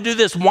 I'm going to do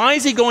this. Why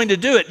is he going to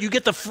do it? You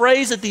get the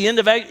phrase at the end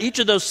of each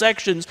of those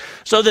sections,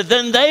 so that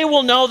then they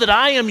will know that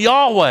I am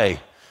Yahweh.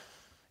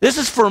 This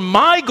is for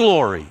my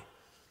glory.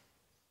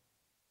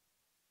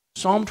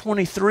 Psalm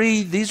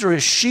 23, these are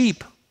his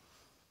sheep.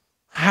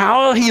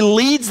 How he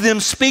leads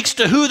them speaks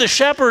to who the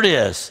shepherd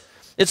is.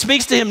 It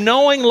speaks to him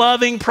knowing,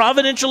 loving,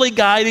 providentially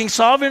guiding,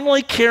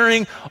 sovereignly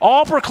caring,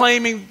 all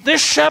proclaiming,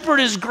 this shepherd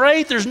is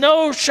great. There's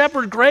no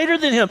shepherd greater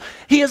than him.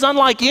 He is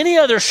unlike any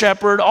other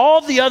shepherd.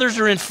 All the others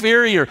are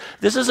inferior.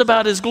 This is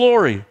about his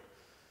glory.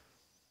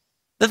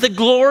 That the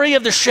glory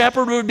of the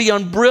shepherd would be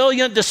on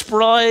brilliant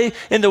display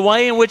in the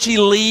way in which he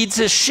leads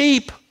his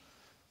sheep.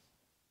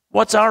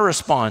 What's our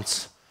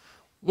response?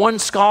 One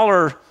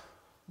scholar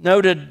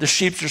noted the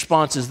sheep's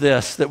response is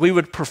this, that we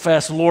would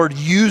profess, Lord,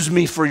 use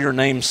me for your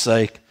name's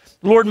sake.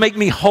 Lord, make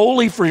me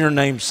holy for your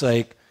name's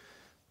sake.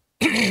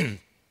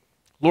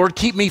 Lord,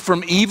 keep me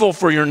from evil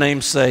for your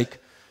name's sake.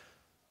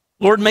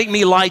 Lord, make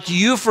me like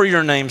you for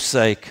your name's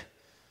sake.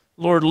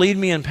 Lord, lead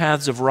me in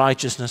paths of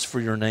righteousness for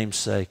your name's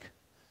sake.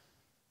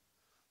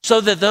 So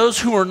that those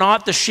who are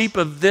not the sheep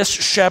of this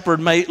shepherd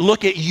may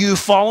look at you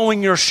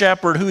following your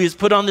shepherd who is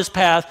put on this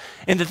path,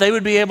 and that they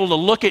would be able to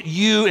look at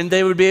you and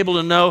they would be able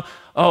to know,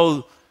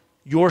 oh,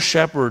 your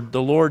shepherd,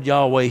 the Lord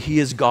Yahweh, he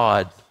is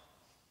God.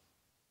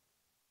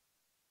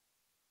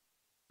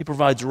 He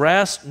provides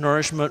rest,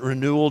 nourishment,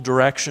 renewal,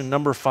 direction.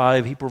 Number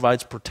 5, he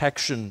provides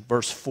protection.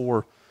 Verse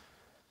 4,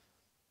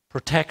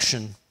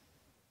 protection.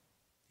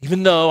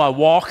 Even though I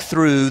walk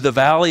through the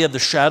valley of the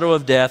shadow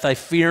of death, I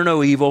fear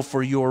no evil,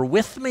 for you are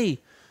with me.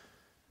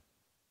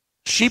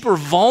 Sheep are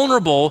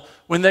vulnerable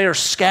when they are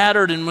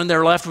scattered and when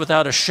they're left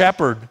without a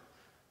shepherd.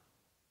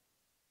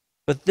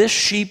 But this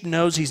sheep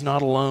knows he's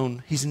not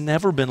alone. He's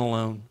never been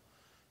alone.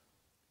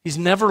 He's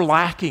never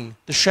lacking.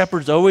 The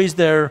shepherd's always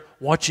there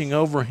watching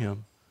over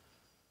him.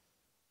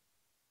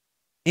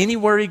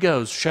 Anywhere he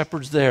goes,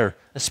 shepherd's there,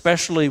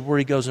 especially where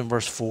he goes in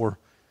verse 4.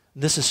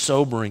 This is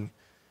sobering.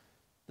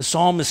 The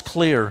psalm is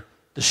clear.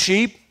 The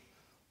sheep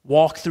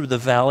walk through the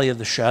valley of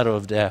the shadow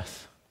of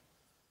death.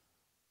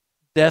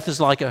 Death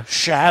is like a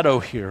shadow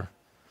here.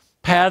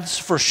 Paths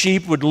for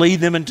sheep would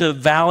lead them into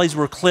valleys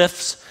where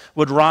cliffs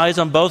would rise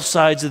on both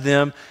sides of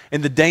them,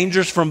 and the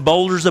dangers from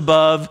boulders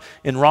above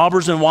and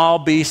robbers and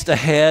wild beasts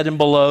ahead and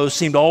below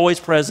seemed always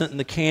present in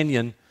the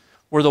canyon,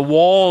 where the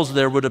walls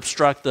there would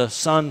obstruct the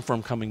sun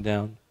from coming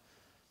down.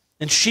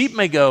 And sheep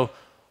may go,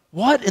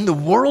 what in the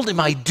world am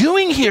I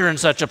doing here in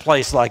such a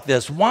place like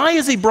this? Why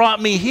has he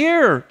brought me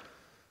here?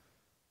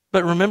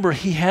 But remember,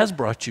 he has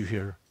brought you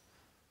here.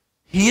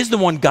 He is the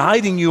one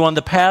guiding you on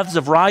the paths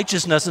of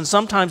righteousness, and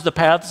sometimes the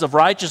paths of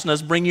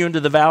righteousness bring you into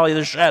the valley of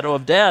the shadow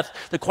of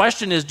death. The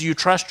question is, do you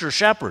trust your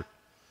shepherd?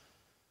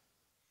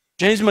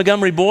 James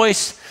Montgomery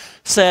Boyce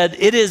said,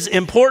 it is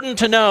important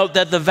to note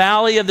that the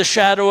valley of the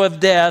shadow of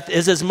death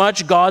is as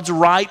much God's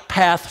right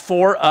path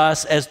for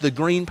us as the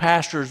green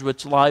pastures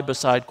which lie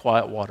beside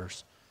quiet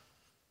waters.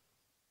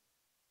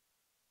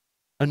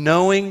 A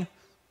knowing,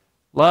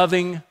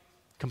 loving,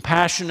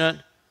 compassionate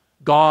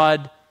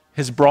God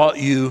has brought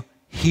you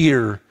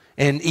here.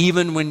 And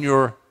even when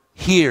you're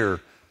here,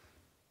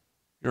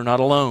 you're not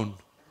alone.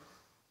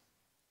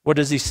 What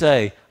does he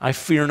say? I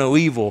fear no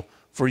evil,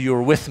 for you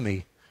are with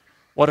me.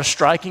 What a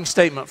striking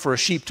statement for a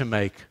sheep to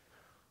make.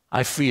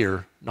 I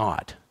fear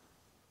not.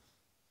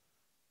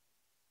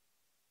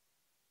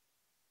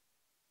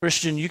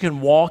 Christian, you can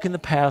walk in the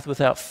path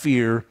without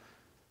fear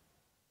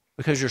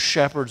because your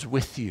shepherd's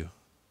with you.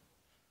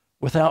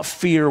 Without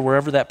fear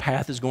wherever that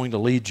path is going to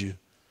lead you.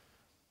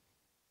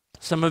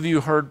 Some of you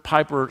heard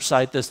Piper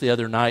cite this the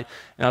other night,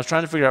 and I was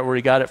trying to figure out where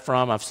he got it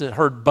from. I've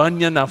heard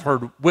Bunyan, I've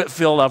heard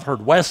Whitefield, I've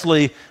heard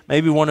Wesley.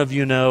 Maybe one of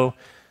you know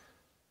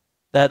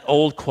that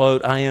old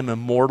quote, I am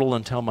immortal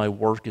until my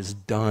work is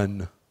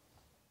done.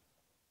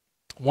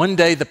 One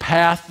day the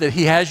path that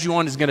he has you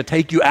on is going to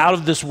take you out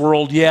of this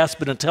world, yes,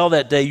 but until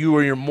that day you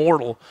are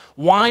immortal.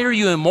 Why are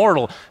you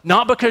immortal?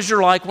 Not because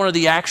you're like one of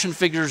the action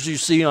figures you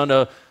see on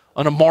a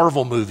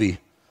Marvel movie.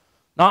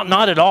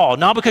 Not at all.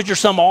 Not because you're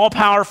some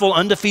all-powerful,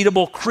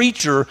 undefeatable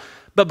creature,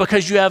 but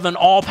because you have an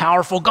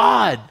all-powerful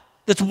God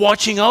that's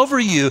watching over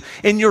you.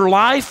 And your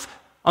life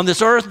on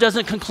this earth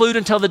doesn't conclude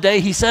until the day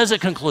he says it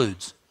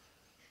concludes.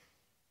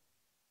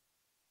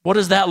 What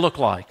does that look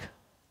like?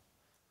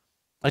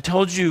 I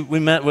told you we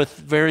met with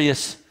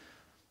various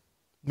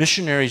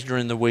missionaries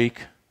during the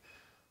week,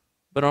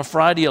 but on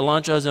Friday at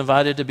lunch I was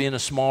invited to be in a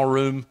small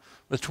room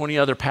with 20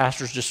 other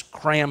pastors just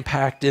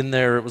cram-packed in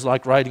there. It was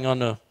like riding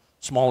on a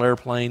small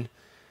airplane.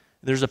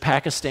 There's a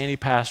Pakistani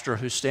pastor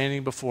who's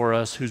standing before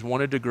us who's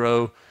wanted to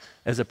grow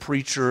as a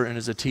preacher and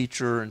as a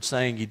teacher and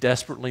saying he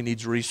desperately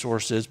needs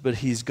resources, but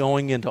he's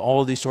going into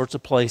all of these sorts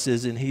of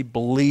places, and he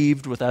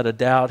believed without a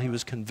doubt, he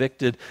was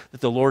convicted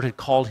that the Lord had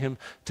called him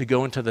to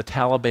go into the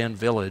Taliban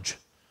village.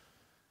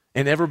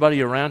 And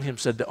everybody around him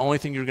said the only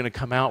thing you're going to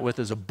come out with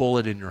is a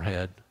bullet in your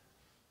head.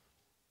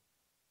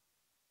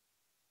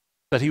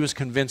 But he was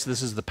convinced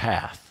this is the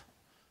path.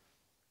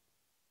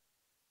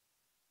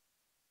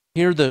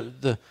 Here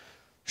the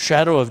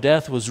shadow of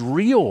death was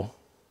real.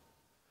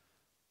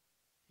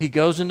 He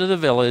goes into the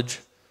village.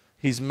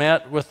 He's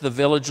met with the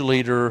village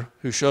leader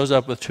who shows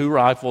up with 2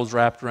 rifles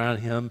wrapped around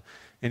him,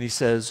 and he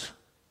says,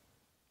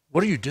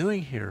 what are you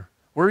doing here?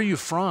 Where are you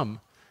from?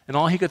 And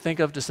all he could think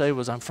of to say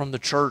was, I'm from the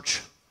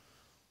church.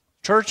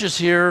 Church is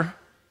here.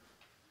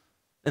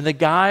 And the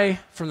guy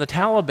from the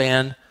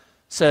Taliban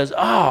says,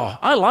 oh,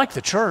 I like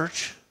the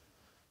church.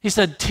 He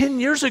said, 10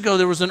 years ago,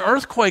 there was an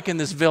earthquake in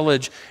this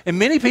village, and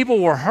many people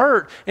were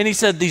hurt. And he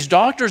said, these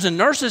doctors and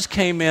nurses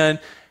came in,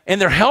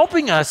 and they're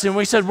helping us. And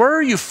we said, where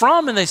are you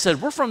from? And they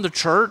said, we're from the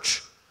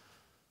church.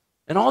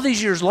 And all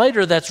these years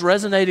later, that's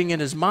resonating in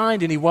his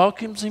mind, and he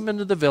welcomes him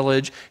into the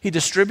village. He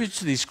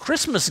distributes these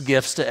Christmas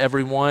gifts to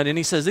everyone, and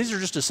he says, these are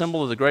just a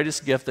symbol of the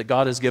greatest gift that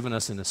God has given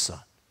us in his Son.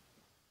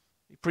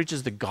 He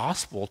preaches the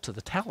gospel to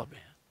the Taliban.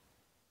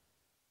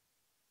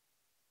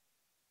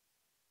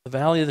 The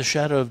valley of the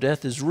shadow of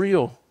death is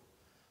real.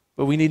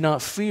 but we need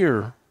not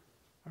fear.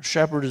 Our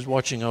shepherd is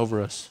watching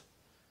over us.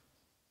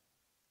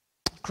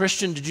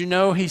 Christian, did you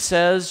know he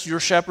says, your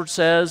shepherd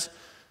says,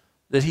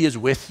 that he is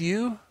with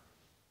you?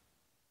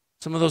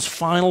 Some of those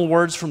final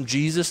words from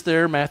Jesus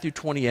there, Matthew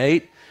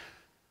 28. We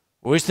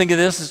always think of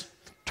this as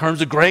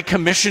terms of Great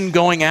Commission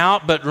going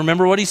out, but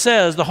remember what he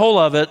says, the whole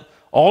of it.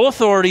 All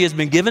authority has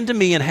been given to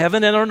me in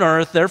heaven and on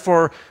earth.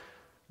 Therefore,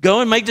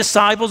 go and make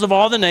disciples of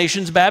all the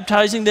nations,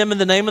 baptizing them in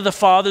the name of the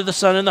Father, the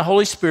Son, and the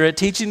Holy Spirit,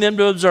 teaching them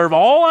to observe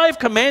all I have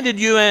commanded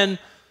you, and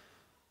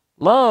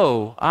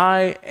lo,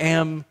 I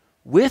am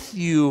with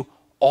you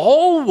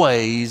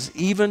always,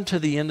 even to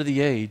the end of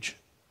the age.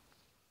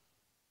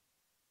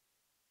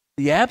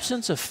 The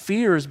absence of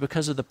fear is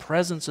because of the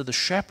presence of the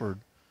shepherd.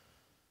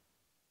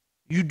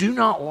 You do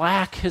not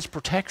lack his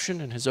protection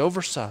and his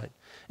oversight.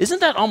 Isn't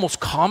that almost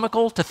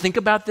comical to think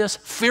about this?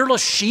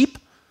 Fearless sheep?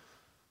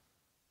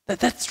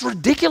 That's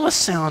ridiculous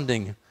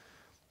sounding.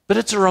 But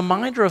it's a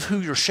reminder of who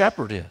your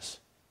shepherd is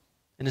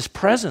and his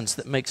presence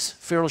that makes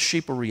fearless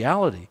sheep a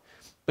reality.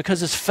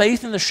 Because as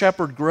faith in the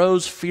shepherd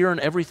grows, fear and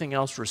everything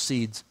else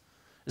recedes.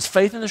 As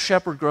faith in the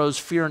shepherd grows,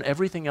 fear and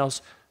everything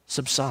else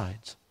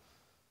subsides.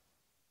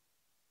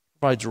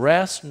 Provides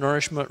rest,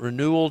 nourishment,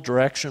 renewal,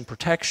 direction,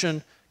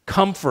 protection,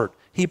 comfort.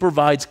 He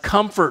provides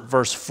comfort,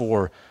 verse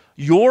 4.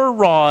 Your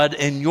rod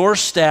and your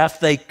staff,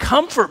 they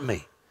comfort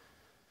me.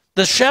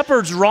 The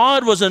shepherd's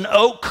rod was an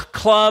oak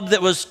club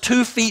that was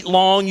 2 feet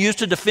long, used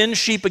to defend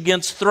sheep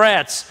against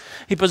threats.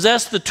 He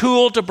possessed the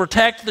tool to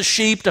protect the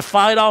sheep, to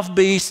fight off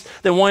beasts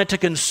that wanted to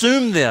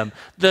consume them.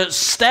 The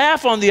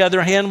staff, on the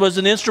other hand, was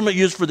an instrument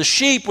used for the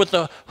sheep with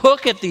a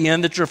hook at the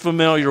end that you're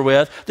familiar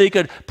with, that you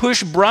could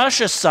push brush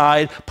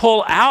aside,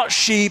 pull out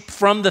sheep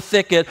from the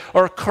thicket,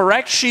 or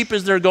correct sheep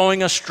as they're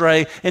going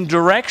astray, and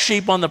direct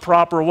sheep on the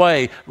proper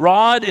way.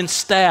 Rod and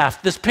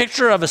staff, this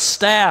picture of a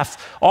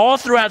staff, all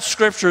throughout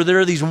Scripture, there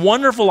are these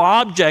wonderful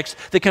objects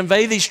that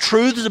convey these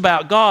truths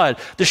about God.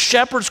 The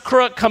shepherd's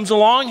crook comes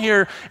along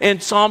here in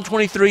Psalm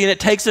 23, and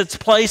it takes its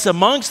place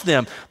amongst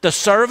them. The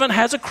servant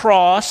has a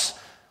cross,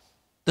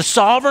 the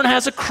sovereign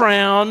has a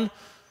crown,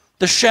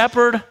 the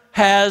shepherd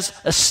has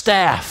a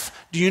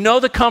staff. Do you know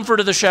the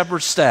comfort of the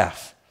shepherd's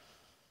staff?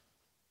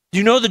 Do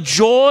you know the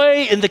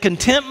joy and the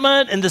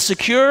contentment and the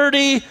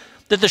security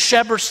that the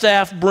shepherd's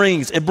staff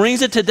brings? It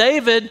brings it to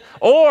David,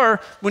 or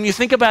when you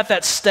think about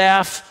that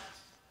staff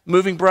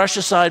moving brush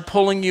aside,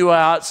 pulling you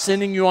out,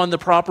 sending you on the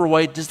proper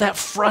way, does that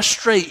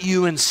frustrate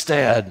you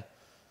instead?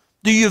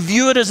 Do you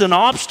view it as an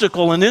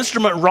obstacle, an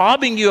instrument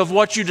robbing you of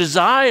what you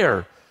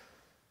desire?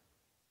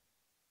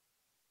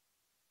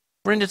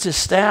 Friend, it's his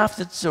staff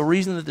that's the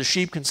reason that the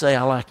sheep can say,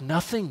 I lack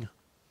nothing.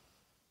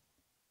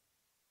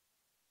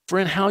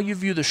 Friend, how you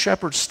view the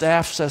shepherd's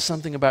staff says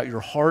something about your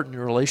heart and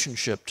your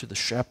relationship to the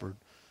shepherd.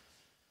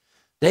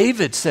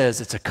 David says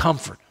it's a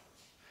comfort.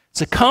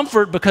 It's a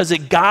comfort because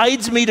it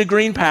guides me to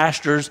green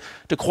pastures,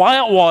 to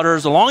quiet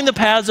waters, along the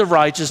paths of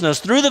righteousness,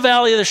 through the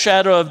valley of the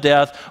shadow of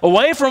death,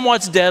 away from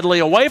what's deadly,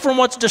 away from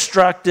what's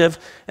destructive,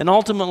 and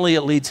ultimately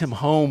it leads him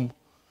home.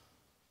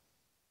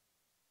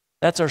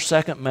 That's our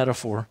second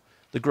metaphor,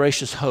 the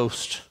gracious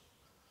host,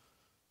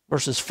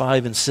 verses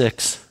 5 and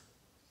 6.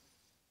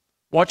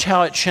 Watch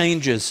how it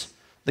changes.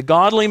 The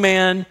godly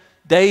man,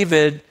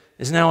 David,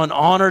 is now an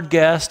honored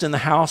guest in the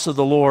house of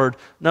the Lord.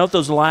 Note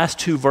those last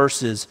 2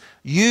 verses.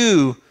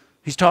 You,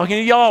 he's talking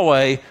to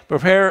Yahweh,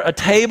 prepare a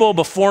table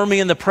before me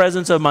in the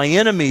presence of my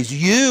enemies.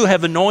 You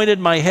have anointed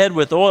my head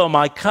with oil.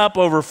 My cup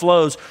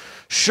overflows.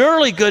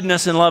 Surely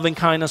goodness and loving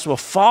kindness will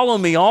follow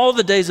me all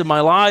the days of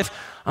my life.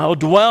 I will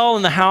dwell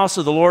in the house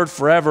of the Lord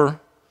forever.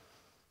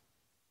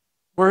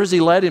 Where has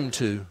he led him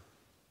to?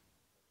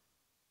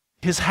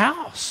 His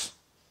house.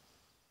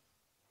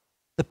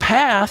 The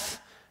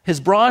path has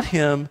brought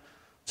him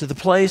to the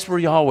place where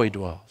Yahweh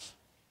dwells.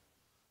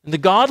 And the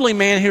godly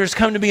man here has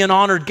come to be an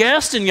honored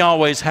guest in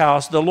Yahweh's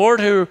house. The Lord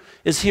who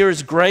is here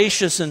is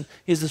gracious, and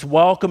he's this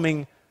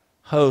welcoming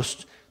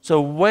host.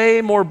 So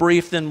way more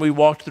brief than we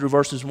walked through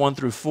verses 1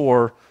 through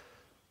 4.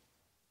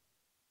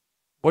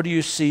 What do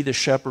you see the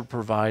shepherd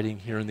providing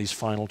here in these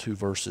final 2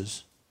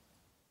 verses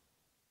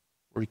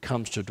where he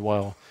comes to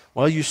dwell?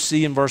 Well, you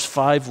see in verse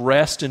 5,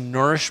 rest and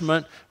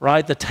nourishment,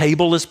 right? The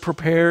table is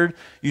prepared.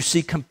 You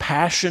see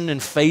compassion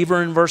and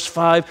favor in verse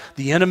 5.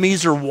 The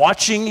enemies are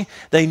watching.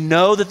 They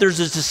know that there's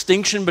a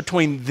distinction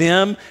between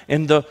them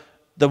and the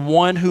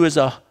one who is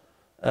a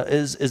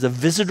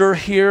visitor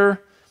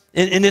here.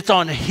 And it's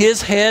on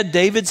his head,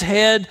 David's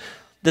head,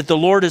 that the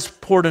Lord has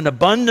poured an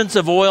abundance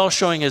of oil,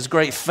 showing his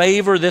great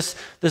favor. This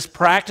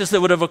practice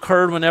that would have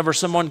occurred whenever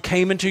someone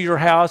came into your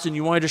house and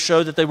you wanted to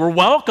show that they were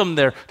welcome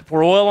there, to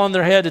pour oil on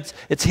their head.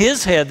 It's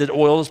his head that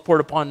oil is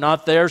poured upon,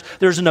 not theirs.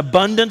 There's an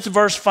abundance,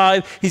 verse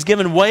 5. He's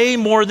given way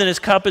more than his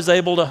cup is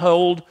able to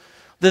hold.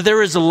 That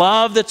there is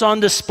love that's on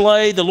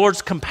display. The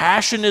Lord's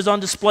compassion is on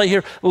display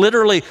here.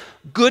 Literally,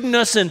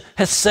 goodness and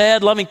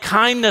hesed, loving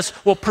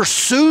kindness will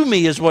pursue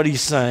me, is what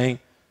he's saying.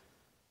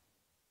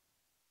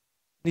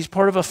 He's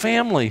part of a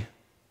family.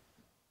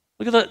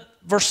 Look at that,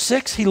 verse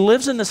 6. He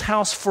lives in this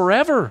house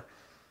forever.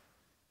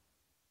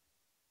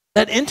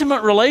 That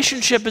intimate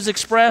relationship is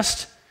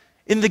expressed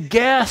in the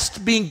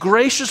guest being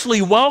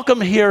graciously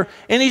welcomed here,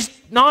 and he's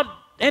not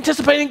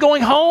anticipating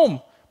going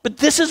home, but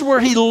this is where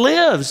he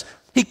lives.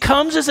 He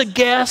comes as a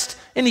guest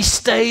and he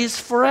stays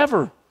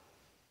forever.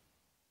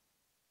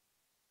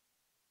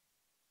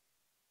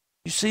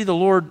 You see the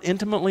Lord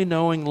intimately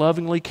knowing,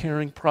 lovingly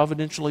caring,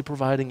 providentially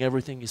providing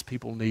everything his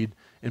people need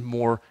and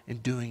more,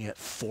 and doing it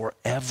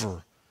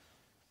forever.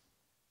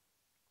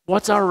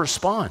 What's our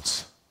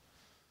response?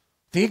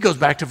 I think it goes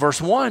back to verse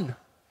 1.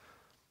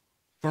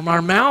 From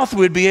our mouth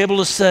we'd be able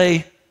to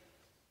say,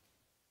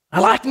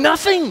 I lack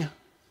nothing.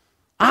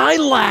 I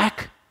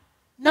lack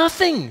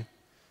nothing.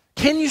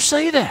 Can you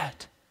say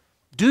that?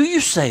 Do you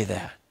say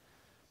that?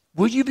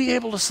 Will you be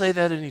able to say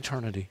that in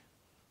eternity?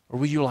 Or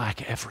will you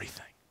lack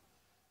everything?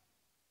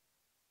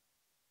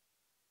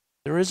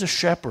 There is a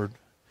shepherd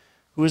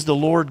who is the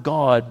Lord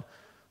God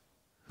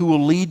who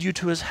will lead you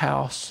to his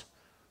house,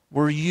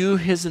 where you,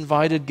 his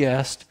invited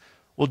guest,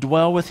 will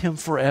dwell with him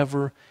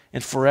forever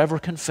and forever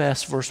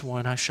confess, verse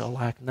 1, I shall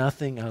lack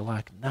nothing, I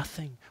lack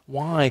nothing.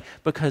 Why?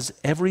 Because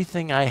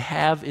everything I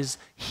have is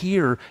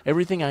here.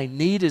 Everything I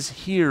need is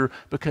here,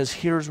 because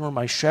here's where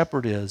my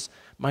shepherd is.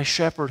 My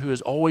shepherd who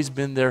has always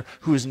been there,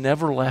 who has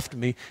never left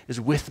me, is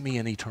with me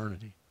in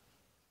eternity.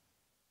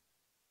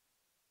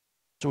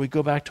 So we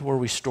go back to where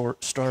we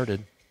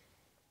started.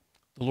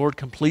 The Lord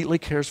completely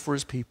cares for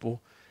his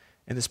people,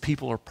 and his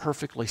people are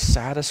perfectly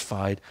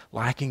satisfied,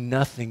 lacking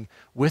nothing,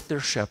 with their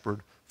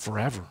shepherd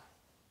forever.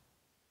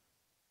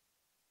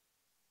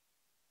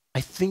 I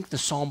think the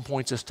psalm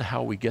points us to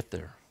how we get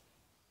there.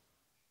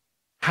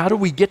 How do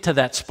we get to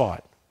that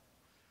spot?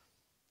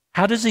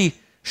 How does he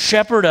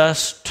shepherd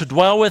us to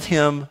dwell with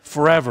him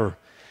forever?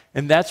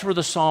 And that's where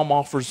the psalm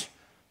offers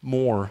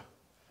more,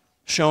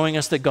 showing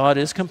us that God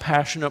is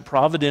compassionate,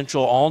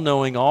 providential,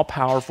 all-knowing,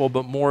 all-powerful,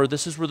 but more,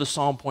 this is where the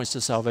psalm points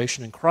to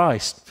salvation in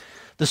Christ.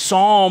 The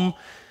psalm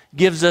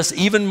gives us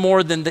even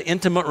more than the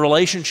intimate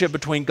relationship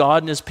between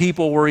God and his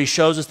people, where he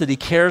shows us that he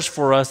cares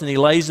for us and he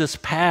lays this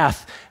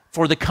path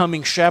for the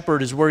coming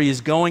shepherd, is where he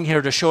is going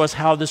here to show us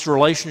how this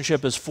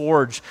relationship is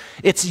forged.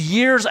 It's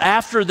years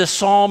after the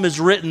psalm is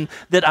written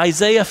that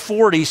Isaiah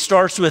 40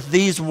 starts with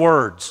these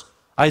words.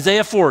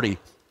 Isaiah 40,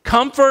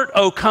 comfort,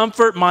 O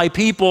comfort my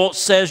people,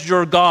 says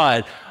your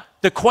God.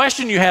 The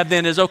question you have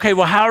then is, okay,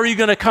 well, how are you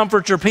going to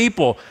comfort your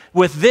people?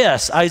 With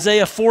this,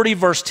 Isaiah 40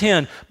 verse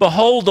 10,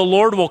 behold, the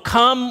Lord will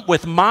come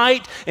with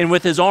might and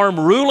with his arm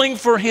ruling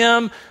for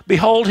him.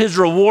 Behold, his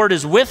reward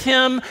is with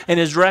him and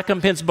his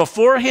recompense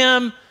before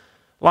him.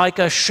 Like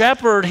a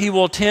shepherd, he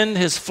will tend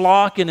his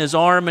flock in his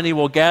arm, and he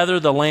will gather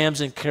the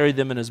lambs and carry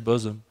them in his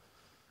bosom.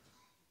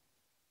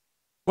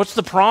 What's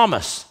the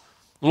promise?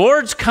 The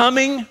Lord's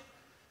coming,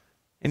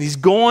 and he's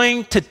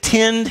going to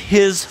tend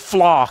his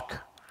flock.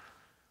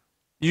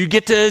 You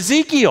get to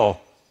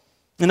Ezekiel,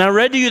 and I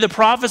read to you the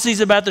prophecies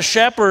about the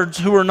shepherds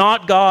who are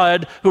not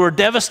God, who are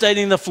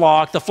devastating the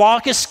flock. The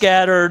flock is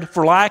scattered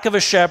for lack of a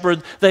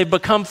shepherd. They've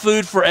become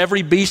food for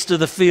every beast of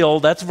the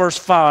field. That's verse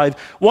 5.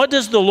 What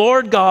does the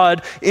Lord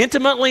God,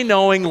 intimately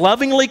knowing,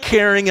 lovingly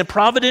caring, and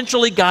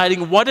providentially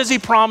guiding, what does he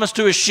promise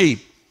to his sheep?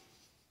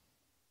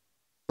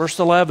 Verse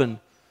 11,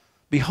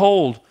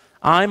 behold,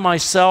 I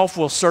myself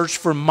will search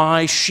for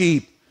my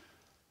sheep.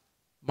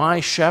 My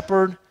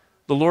shepherd,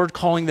 the Lord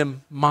calling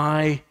them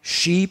my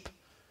sheep,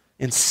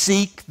 and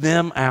seek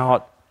them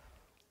out.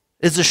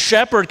 As a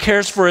shepherd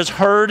cares for his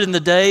herd in the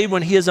day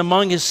when he is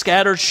among his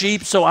scattered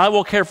sheep, so I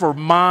will care for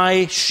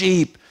my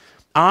sheep.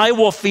 I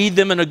will feed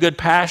them in a good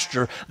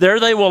pasture.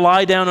 There they will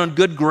lie down on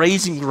good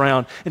grazing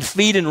ground and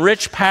feed in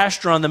rich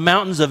pasture on the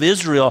mountains of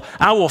Israel.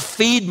 I will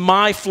feed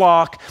my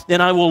flock,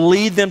 and I will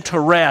lead them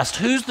to rest.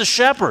 Who's the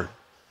shepherd?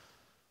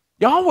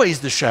 Yahweh's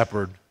the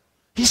shepherd.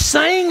 He's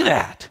saying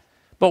that.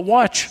 But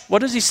watch, what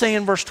does he say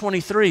in verse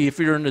 23 if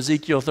you're in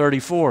Ezekiel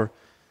 34?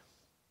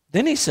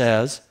 Then he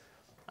says,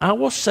 I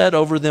will set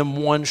over them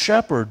one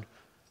shepherd,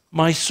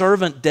 my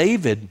servant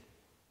David,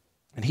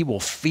 and he will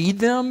feed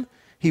them.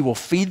 He will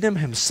feed them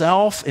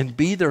himself and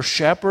be their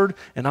shepherd,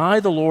 and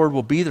I, the Lord,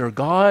 will be their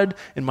God,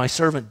 and my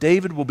servant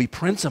David will be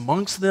prince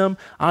amongst them.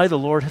 I, the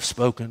Lord, have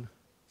spoken.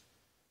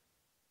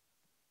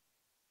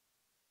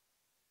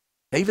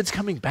 David's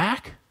coming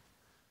back?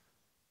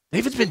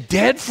 David's been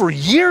dead for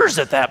years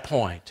at that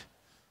point.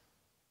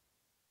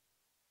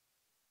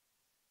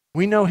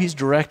 We know he's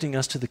directing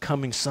us to the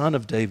coming son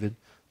of David,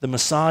 the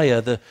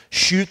Messiah, the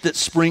shoot that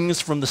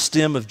springs from the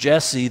stem of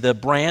Jesse, the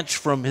branch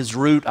from his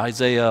root,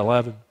 Isaiah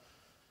 11,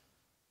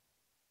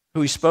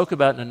 who he spoke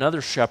about in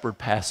another shepherd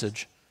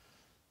passage,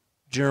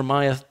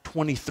 Jeremiah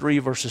 23,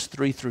 verses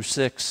 3 through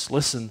 6.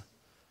 Listen.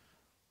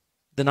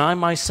 Then I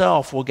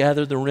myself will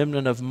gather the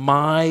remnant of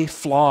my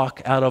flock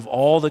out of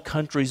all the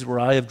countries where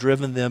I have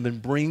driven them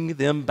and bring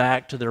them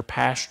back to their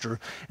pasture,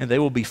 and they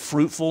will be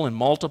fruitful and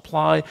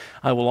multiply.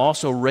 I will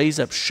also raise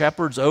up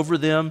shepherds over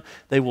them.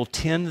 They will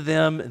tend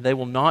them, and they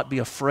will not be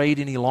afraid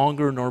any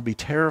longer, nor be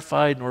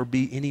terrified, nor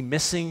be any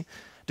missing,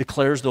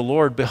 declares the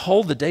Lord.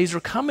 Behold, the days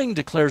are coming,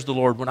 declares the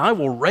Lord, when I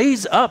will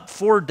raise up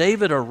for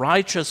David a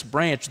righteous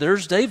branch.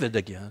 There's David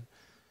again.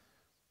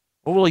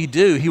 What will he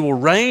do? He will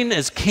reign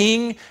as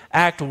king,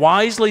 act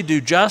wisely,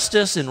 do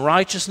justice and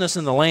righteousness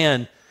in the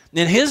land.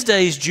 In his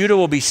days, Judah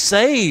will be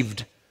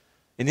saved,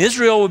 and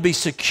Israel will be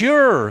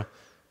secure.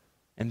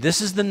 And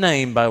this is the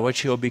name by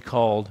which he will be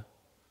called: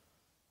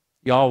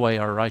 Yahweh,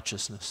 our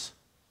righteousness.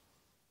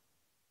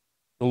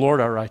 The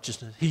Lord, our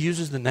righteousness. He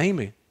uses the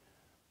naming.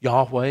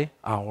 Yahweh,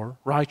 our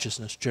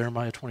righteousness.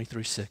 Jeremiah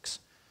 23:6.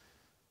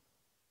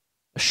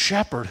 A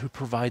shepherd who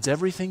provides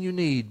everything you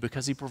need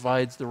because he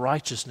provides the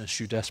righteousness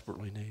you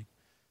desperately need.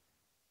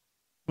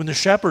 When the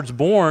shepherd's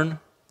born,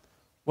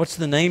 what's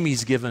the name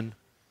he's given?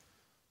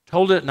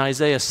 Told it in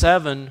Isaiah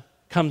 7,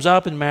 comes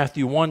up in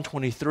Matthew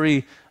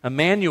 1:23,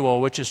 Emmanuel,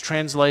 which is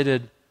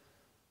translated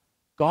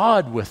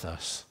God with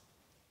us.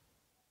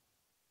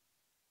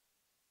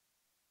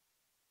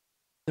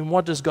 Then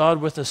what does God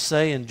with us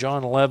say in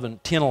John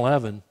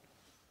 10:11?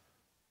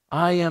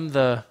 I am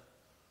the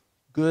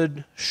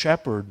good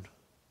shepherd.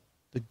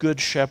 The good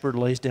shepherd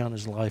lays down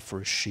his life for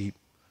his sheep.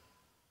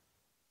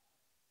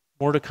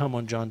 More to come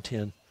on John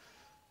 10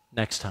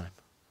 next time.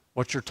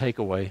 What's your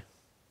takeaway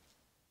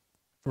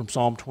from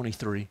Psalm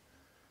 23?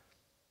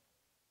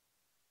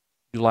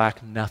 You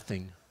lack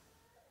nothing.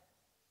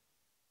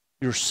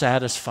 You're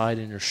satisfied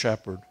in your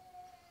shepherd.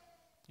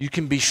 You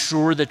can be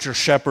sure that your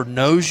shepherd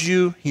knows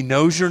you. He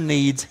knows your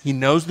needs. He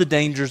knows the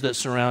dangers that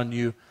surround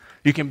you.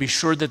 You can be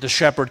sure that the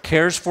shepherd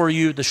cares for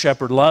you, the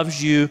shepherd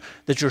loves you,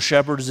 that your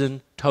shepherd is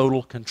in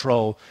total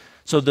control.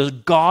 So the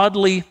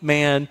godly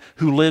man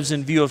who lives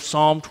in view of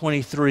Psalm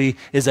 23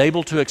 is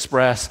able to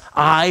express,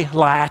 I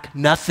lack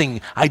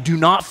nothing. I do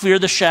not fear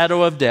the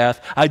shadow of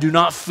death. I do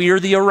not fear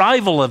the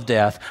arrival of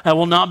death. I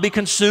will not be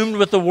consumed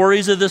with the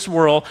worries of this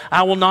world.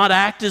 I will not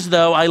act as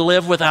though I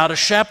live without a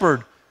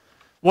shepherd.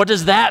 What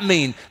does that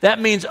mean? That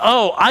means,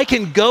 I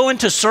can go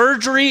into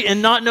surgery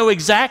and not know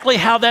exactly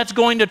how that's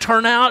going to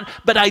turn out,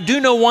 but I do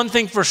know one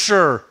thing for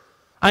sure.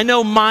 I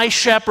know my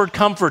shepherd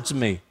comforts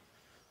me.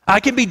 I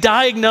can be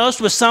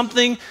diagnosed with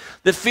something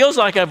that feels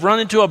like I've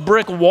run into a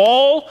brick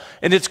wall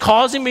and it's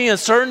causing me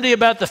uncertainty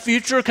about the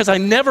future because I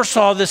never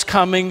saw this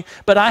coming,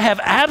 but I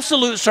have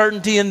absolute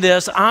certainty in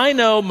this. I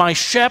know my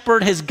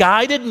shepherd has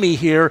guided me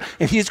here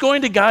and he's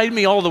going to guide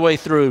me all the way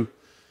through.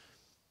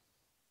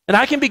 And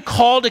I can be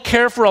called to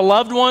care for a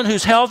loved one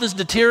whose health is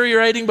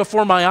deteriorating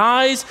before my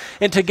eyes.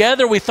 And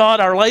together we thought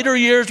our later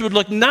years would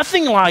look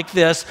nothing like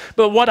this.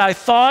 But what I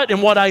thought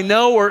and what I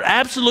know are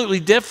absolutely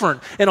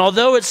different. And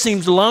although it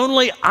seems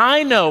lonely,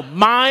 I know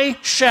my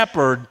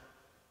shepherd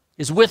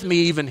is with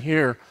me even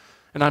here.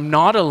 And I'm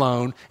not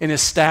alone. And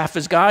his staff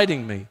is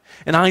guiding me.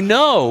 And I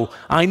know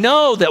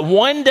that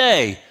one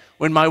day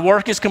when my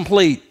work is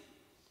complete,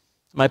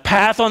 my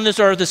path on this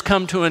earth has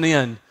come to an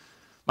end,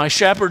 my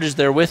shepherd is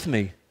there with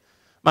me.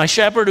 My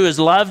shepherd who has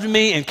loved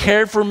me and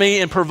cared for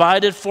me and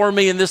provided for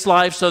me in this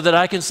life so that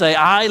I can say,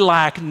 I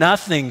lack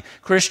nothing.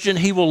 Christian,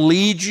 he will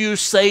lead you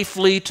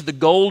safely to the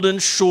golden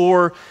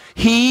shore.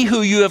 He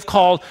who you have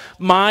called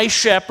my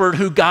shepherd,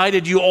 who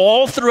guided you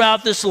all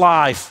throughout this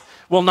life,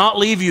 will not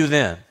leave you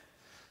then.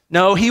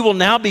 No, he will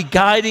now be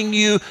guiding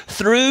you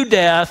through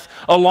death,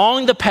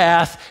 along the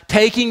path,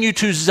 taking you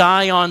to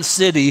Zion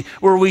City,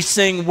 where we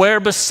sing, where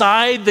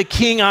beside the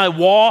King I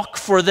walk,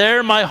 for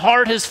there my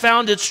heart has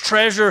found its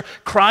treasure.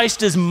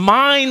 Christ is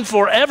mine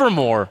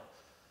forevermore.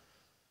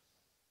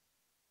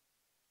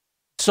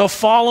 So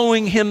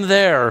following him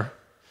there,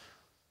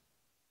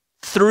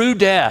 through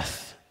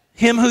death,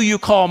 him who you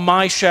call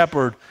my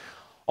shepherd,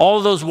 all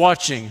of those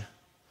watching,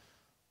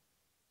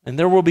 and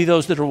there will be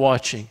those that are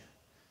watching,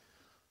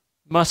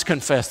 must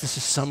confess this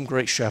is some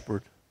great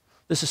shepherd.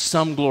 This is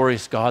some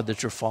glorious God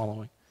that you're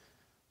following.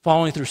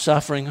 Following through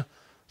suffering,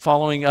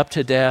 following up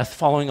to death,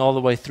 following all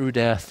the way through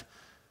death.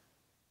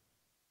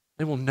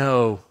 They will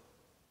know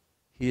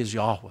he is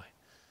Yahweh.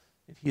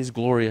 And he is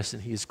glorious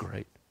and he is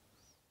great.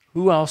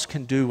 Who else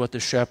can do what the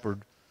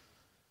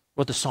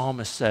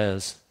psalmist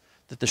says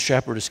that the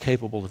shepherd is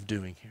capable of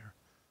doing here?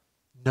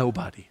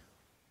 Nobody.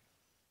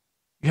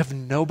 You have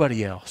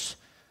nobody else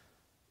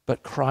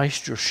but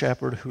Christ your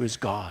shepherd who is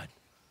God.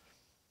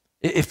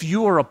 If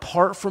you are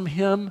apart from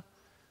him,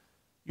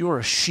 you are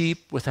a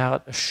sheep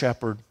without a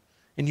shepherd,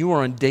 and you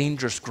are on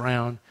dangerous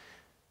ground,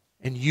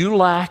 and you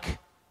lack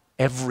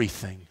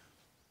everything.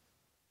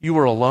 You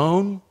are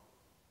alone,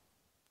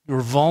 you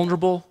are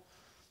vulnerable,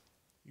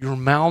 you're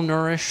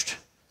malnourished,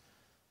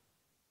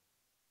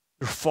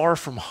 you're far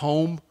from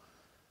home,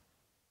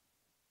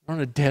 you're on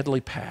a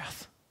deadly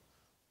path.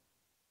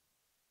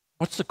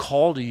 What's the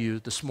call to you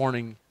this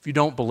morning if you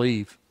don't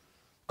believe?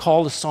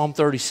 Call to Psalm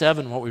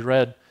 37, what we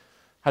read.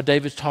 How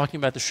David's talking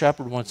about the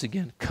shepherd once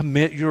again.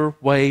 Commit your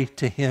way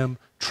to him.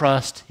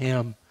 Trust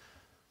him.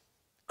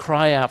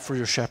 Cry out for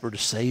your shepherd to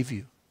save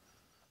you.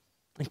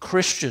 And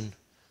Christian,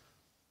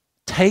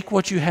 take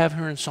what you have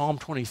here in Psalm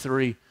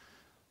 23.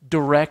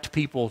 Direct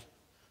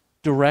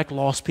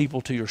lost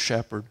people to your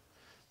shepherd.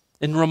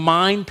 And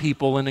remind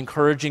people in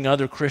encouraging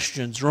other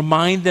Christians.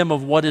 Remind them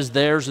of what is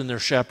theirs in their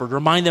shepherd.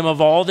 Remind them of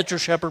all that your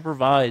shepherd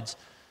provides.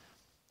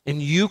 And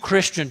you,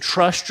 Christian,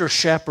 trust your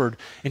shepherd.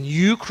 And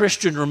you,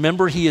 Christian,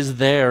 remember he is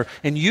there.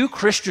 And you,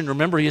 Christian,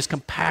 remember he is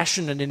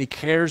compassionate and he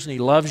cares and he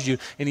loves you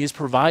and he has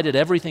provided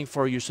everything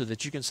for you so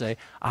that you can say,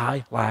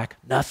 I lack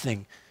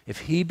nothing. If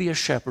he be a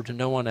shepherd to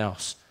no one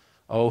else,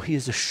 oh, he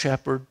is a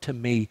shepherd to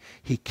me.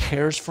 He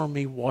cares for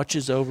me,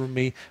 watches over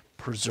me,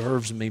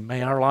 preserves me.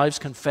 May our lives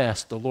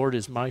confess, the Lord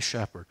is my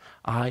shepherd.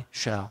 I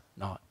shall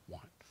not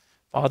want.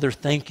 Father,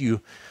 thank you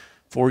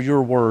for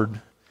your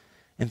word.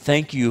 And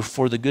thank you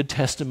for the good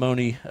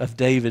testimony of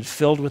David,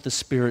 filled with the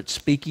Spirit,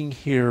 speaking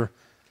here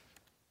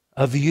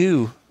of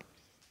you,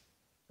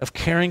 of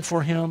caring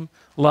for him,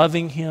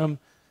 loving him,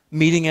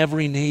 meeting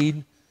every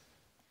need.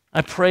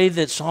 I pray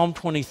that Psalm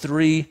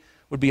 23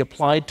 would be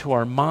applied to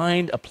our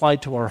mind,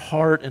 applied to our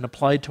heart, and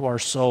applied to our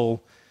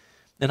soul.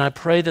 And I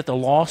pray that the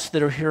lost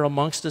that are here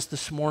amongst us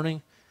this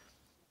morning,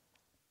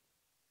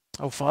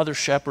 oh, Father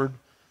Shepherd,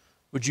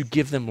 would you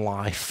give them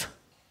life?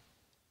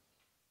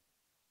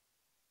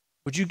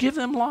 Would you give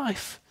them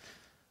life?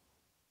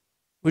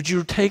 Would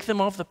you take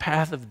them off the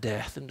path of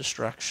death and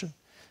destruction?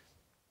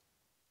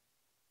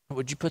 Or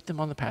would you put them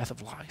on the path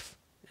of life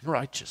and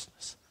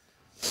righteousness?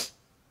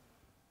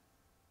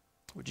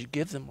 Would you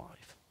give them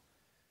life?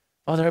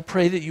 Father, I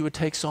pray that you would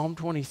take Psalm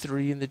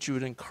 23 and that you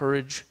would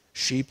encourage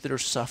sheep that are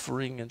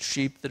suffering and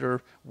sheep that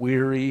are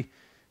weary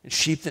and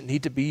sheep that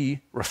need to be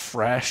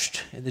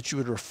refreshed, and that you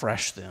would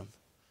refresh them.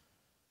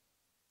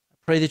 I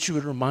pray that you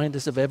would remind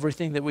us of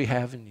everything that we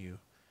have in you.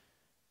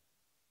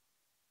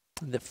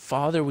 And that,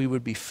 Father, we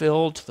would be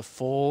filled to the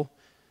full,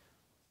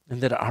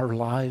 and that our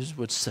lives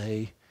would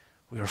say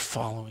we are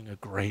following a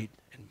great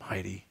and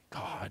mighty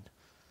God.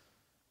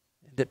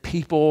 And that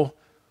people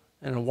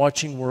in a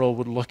watching world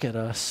would look at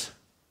us,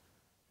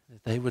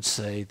 that they would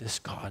say, this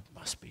God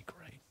must be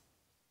great.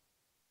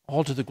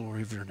 All to the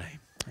glory of your name.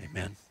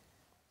 Amen.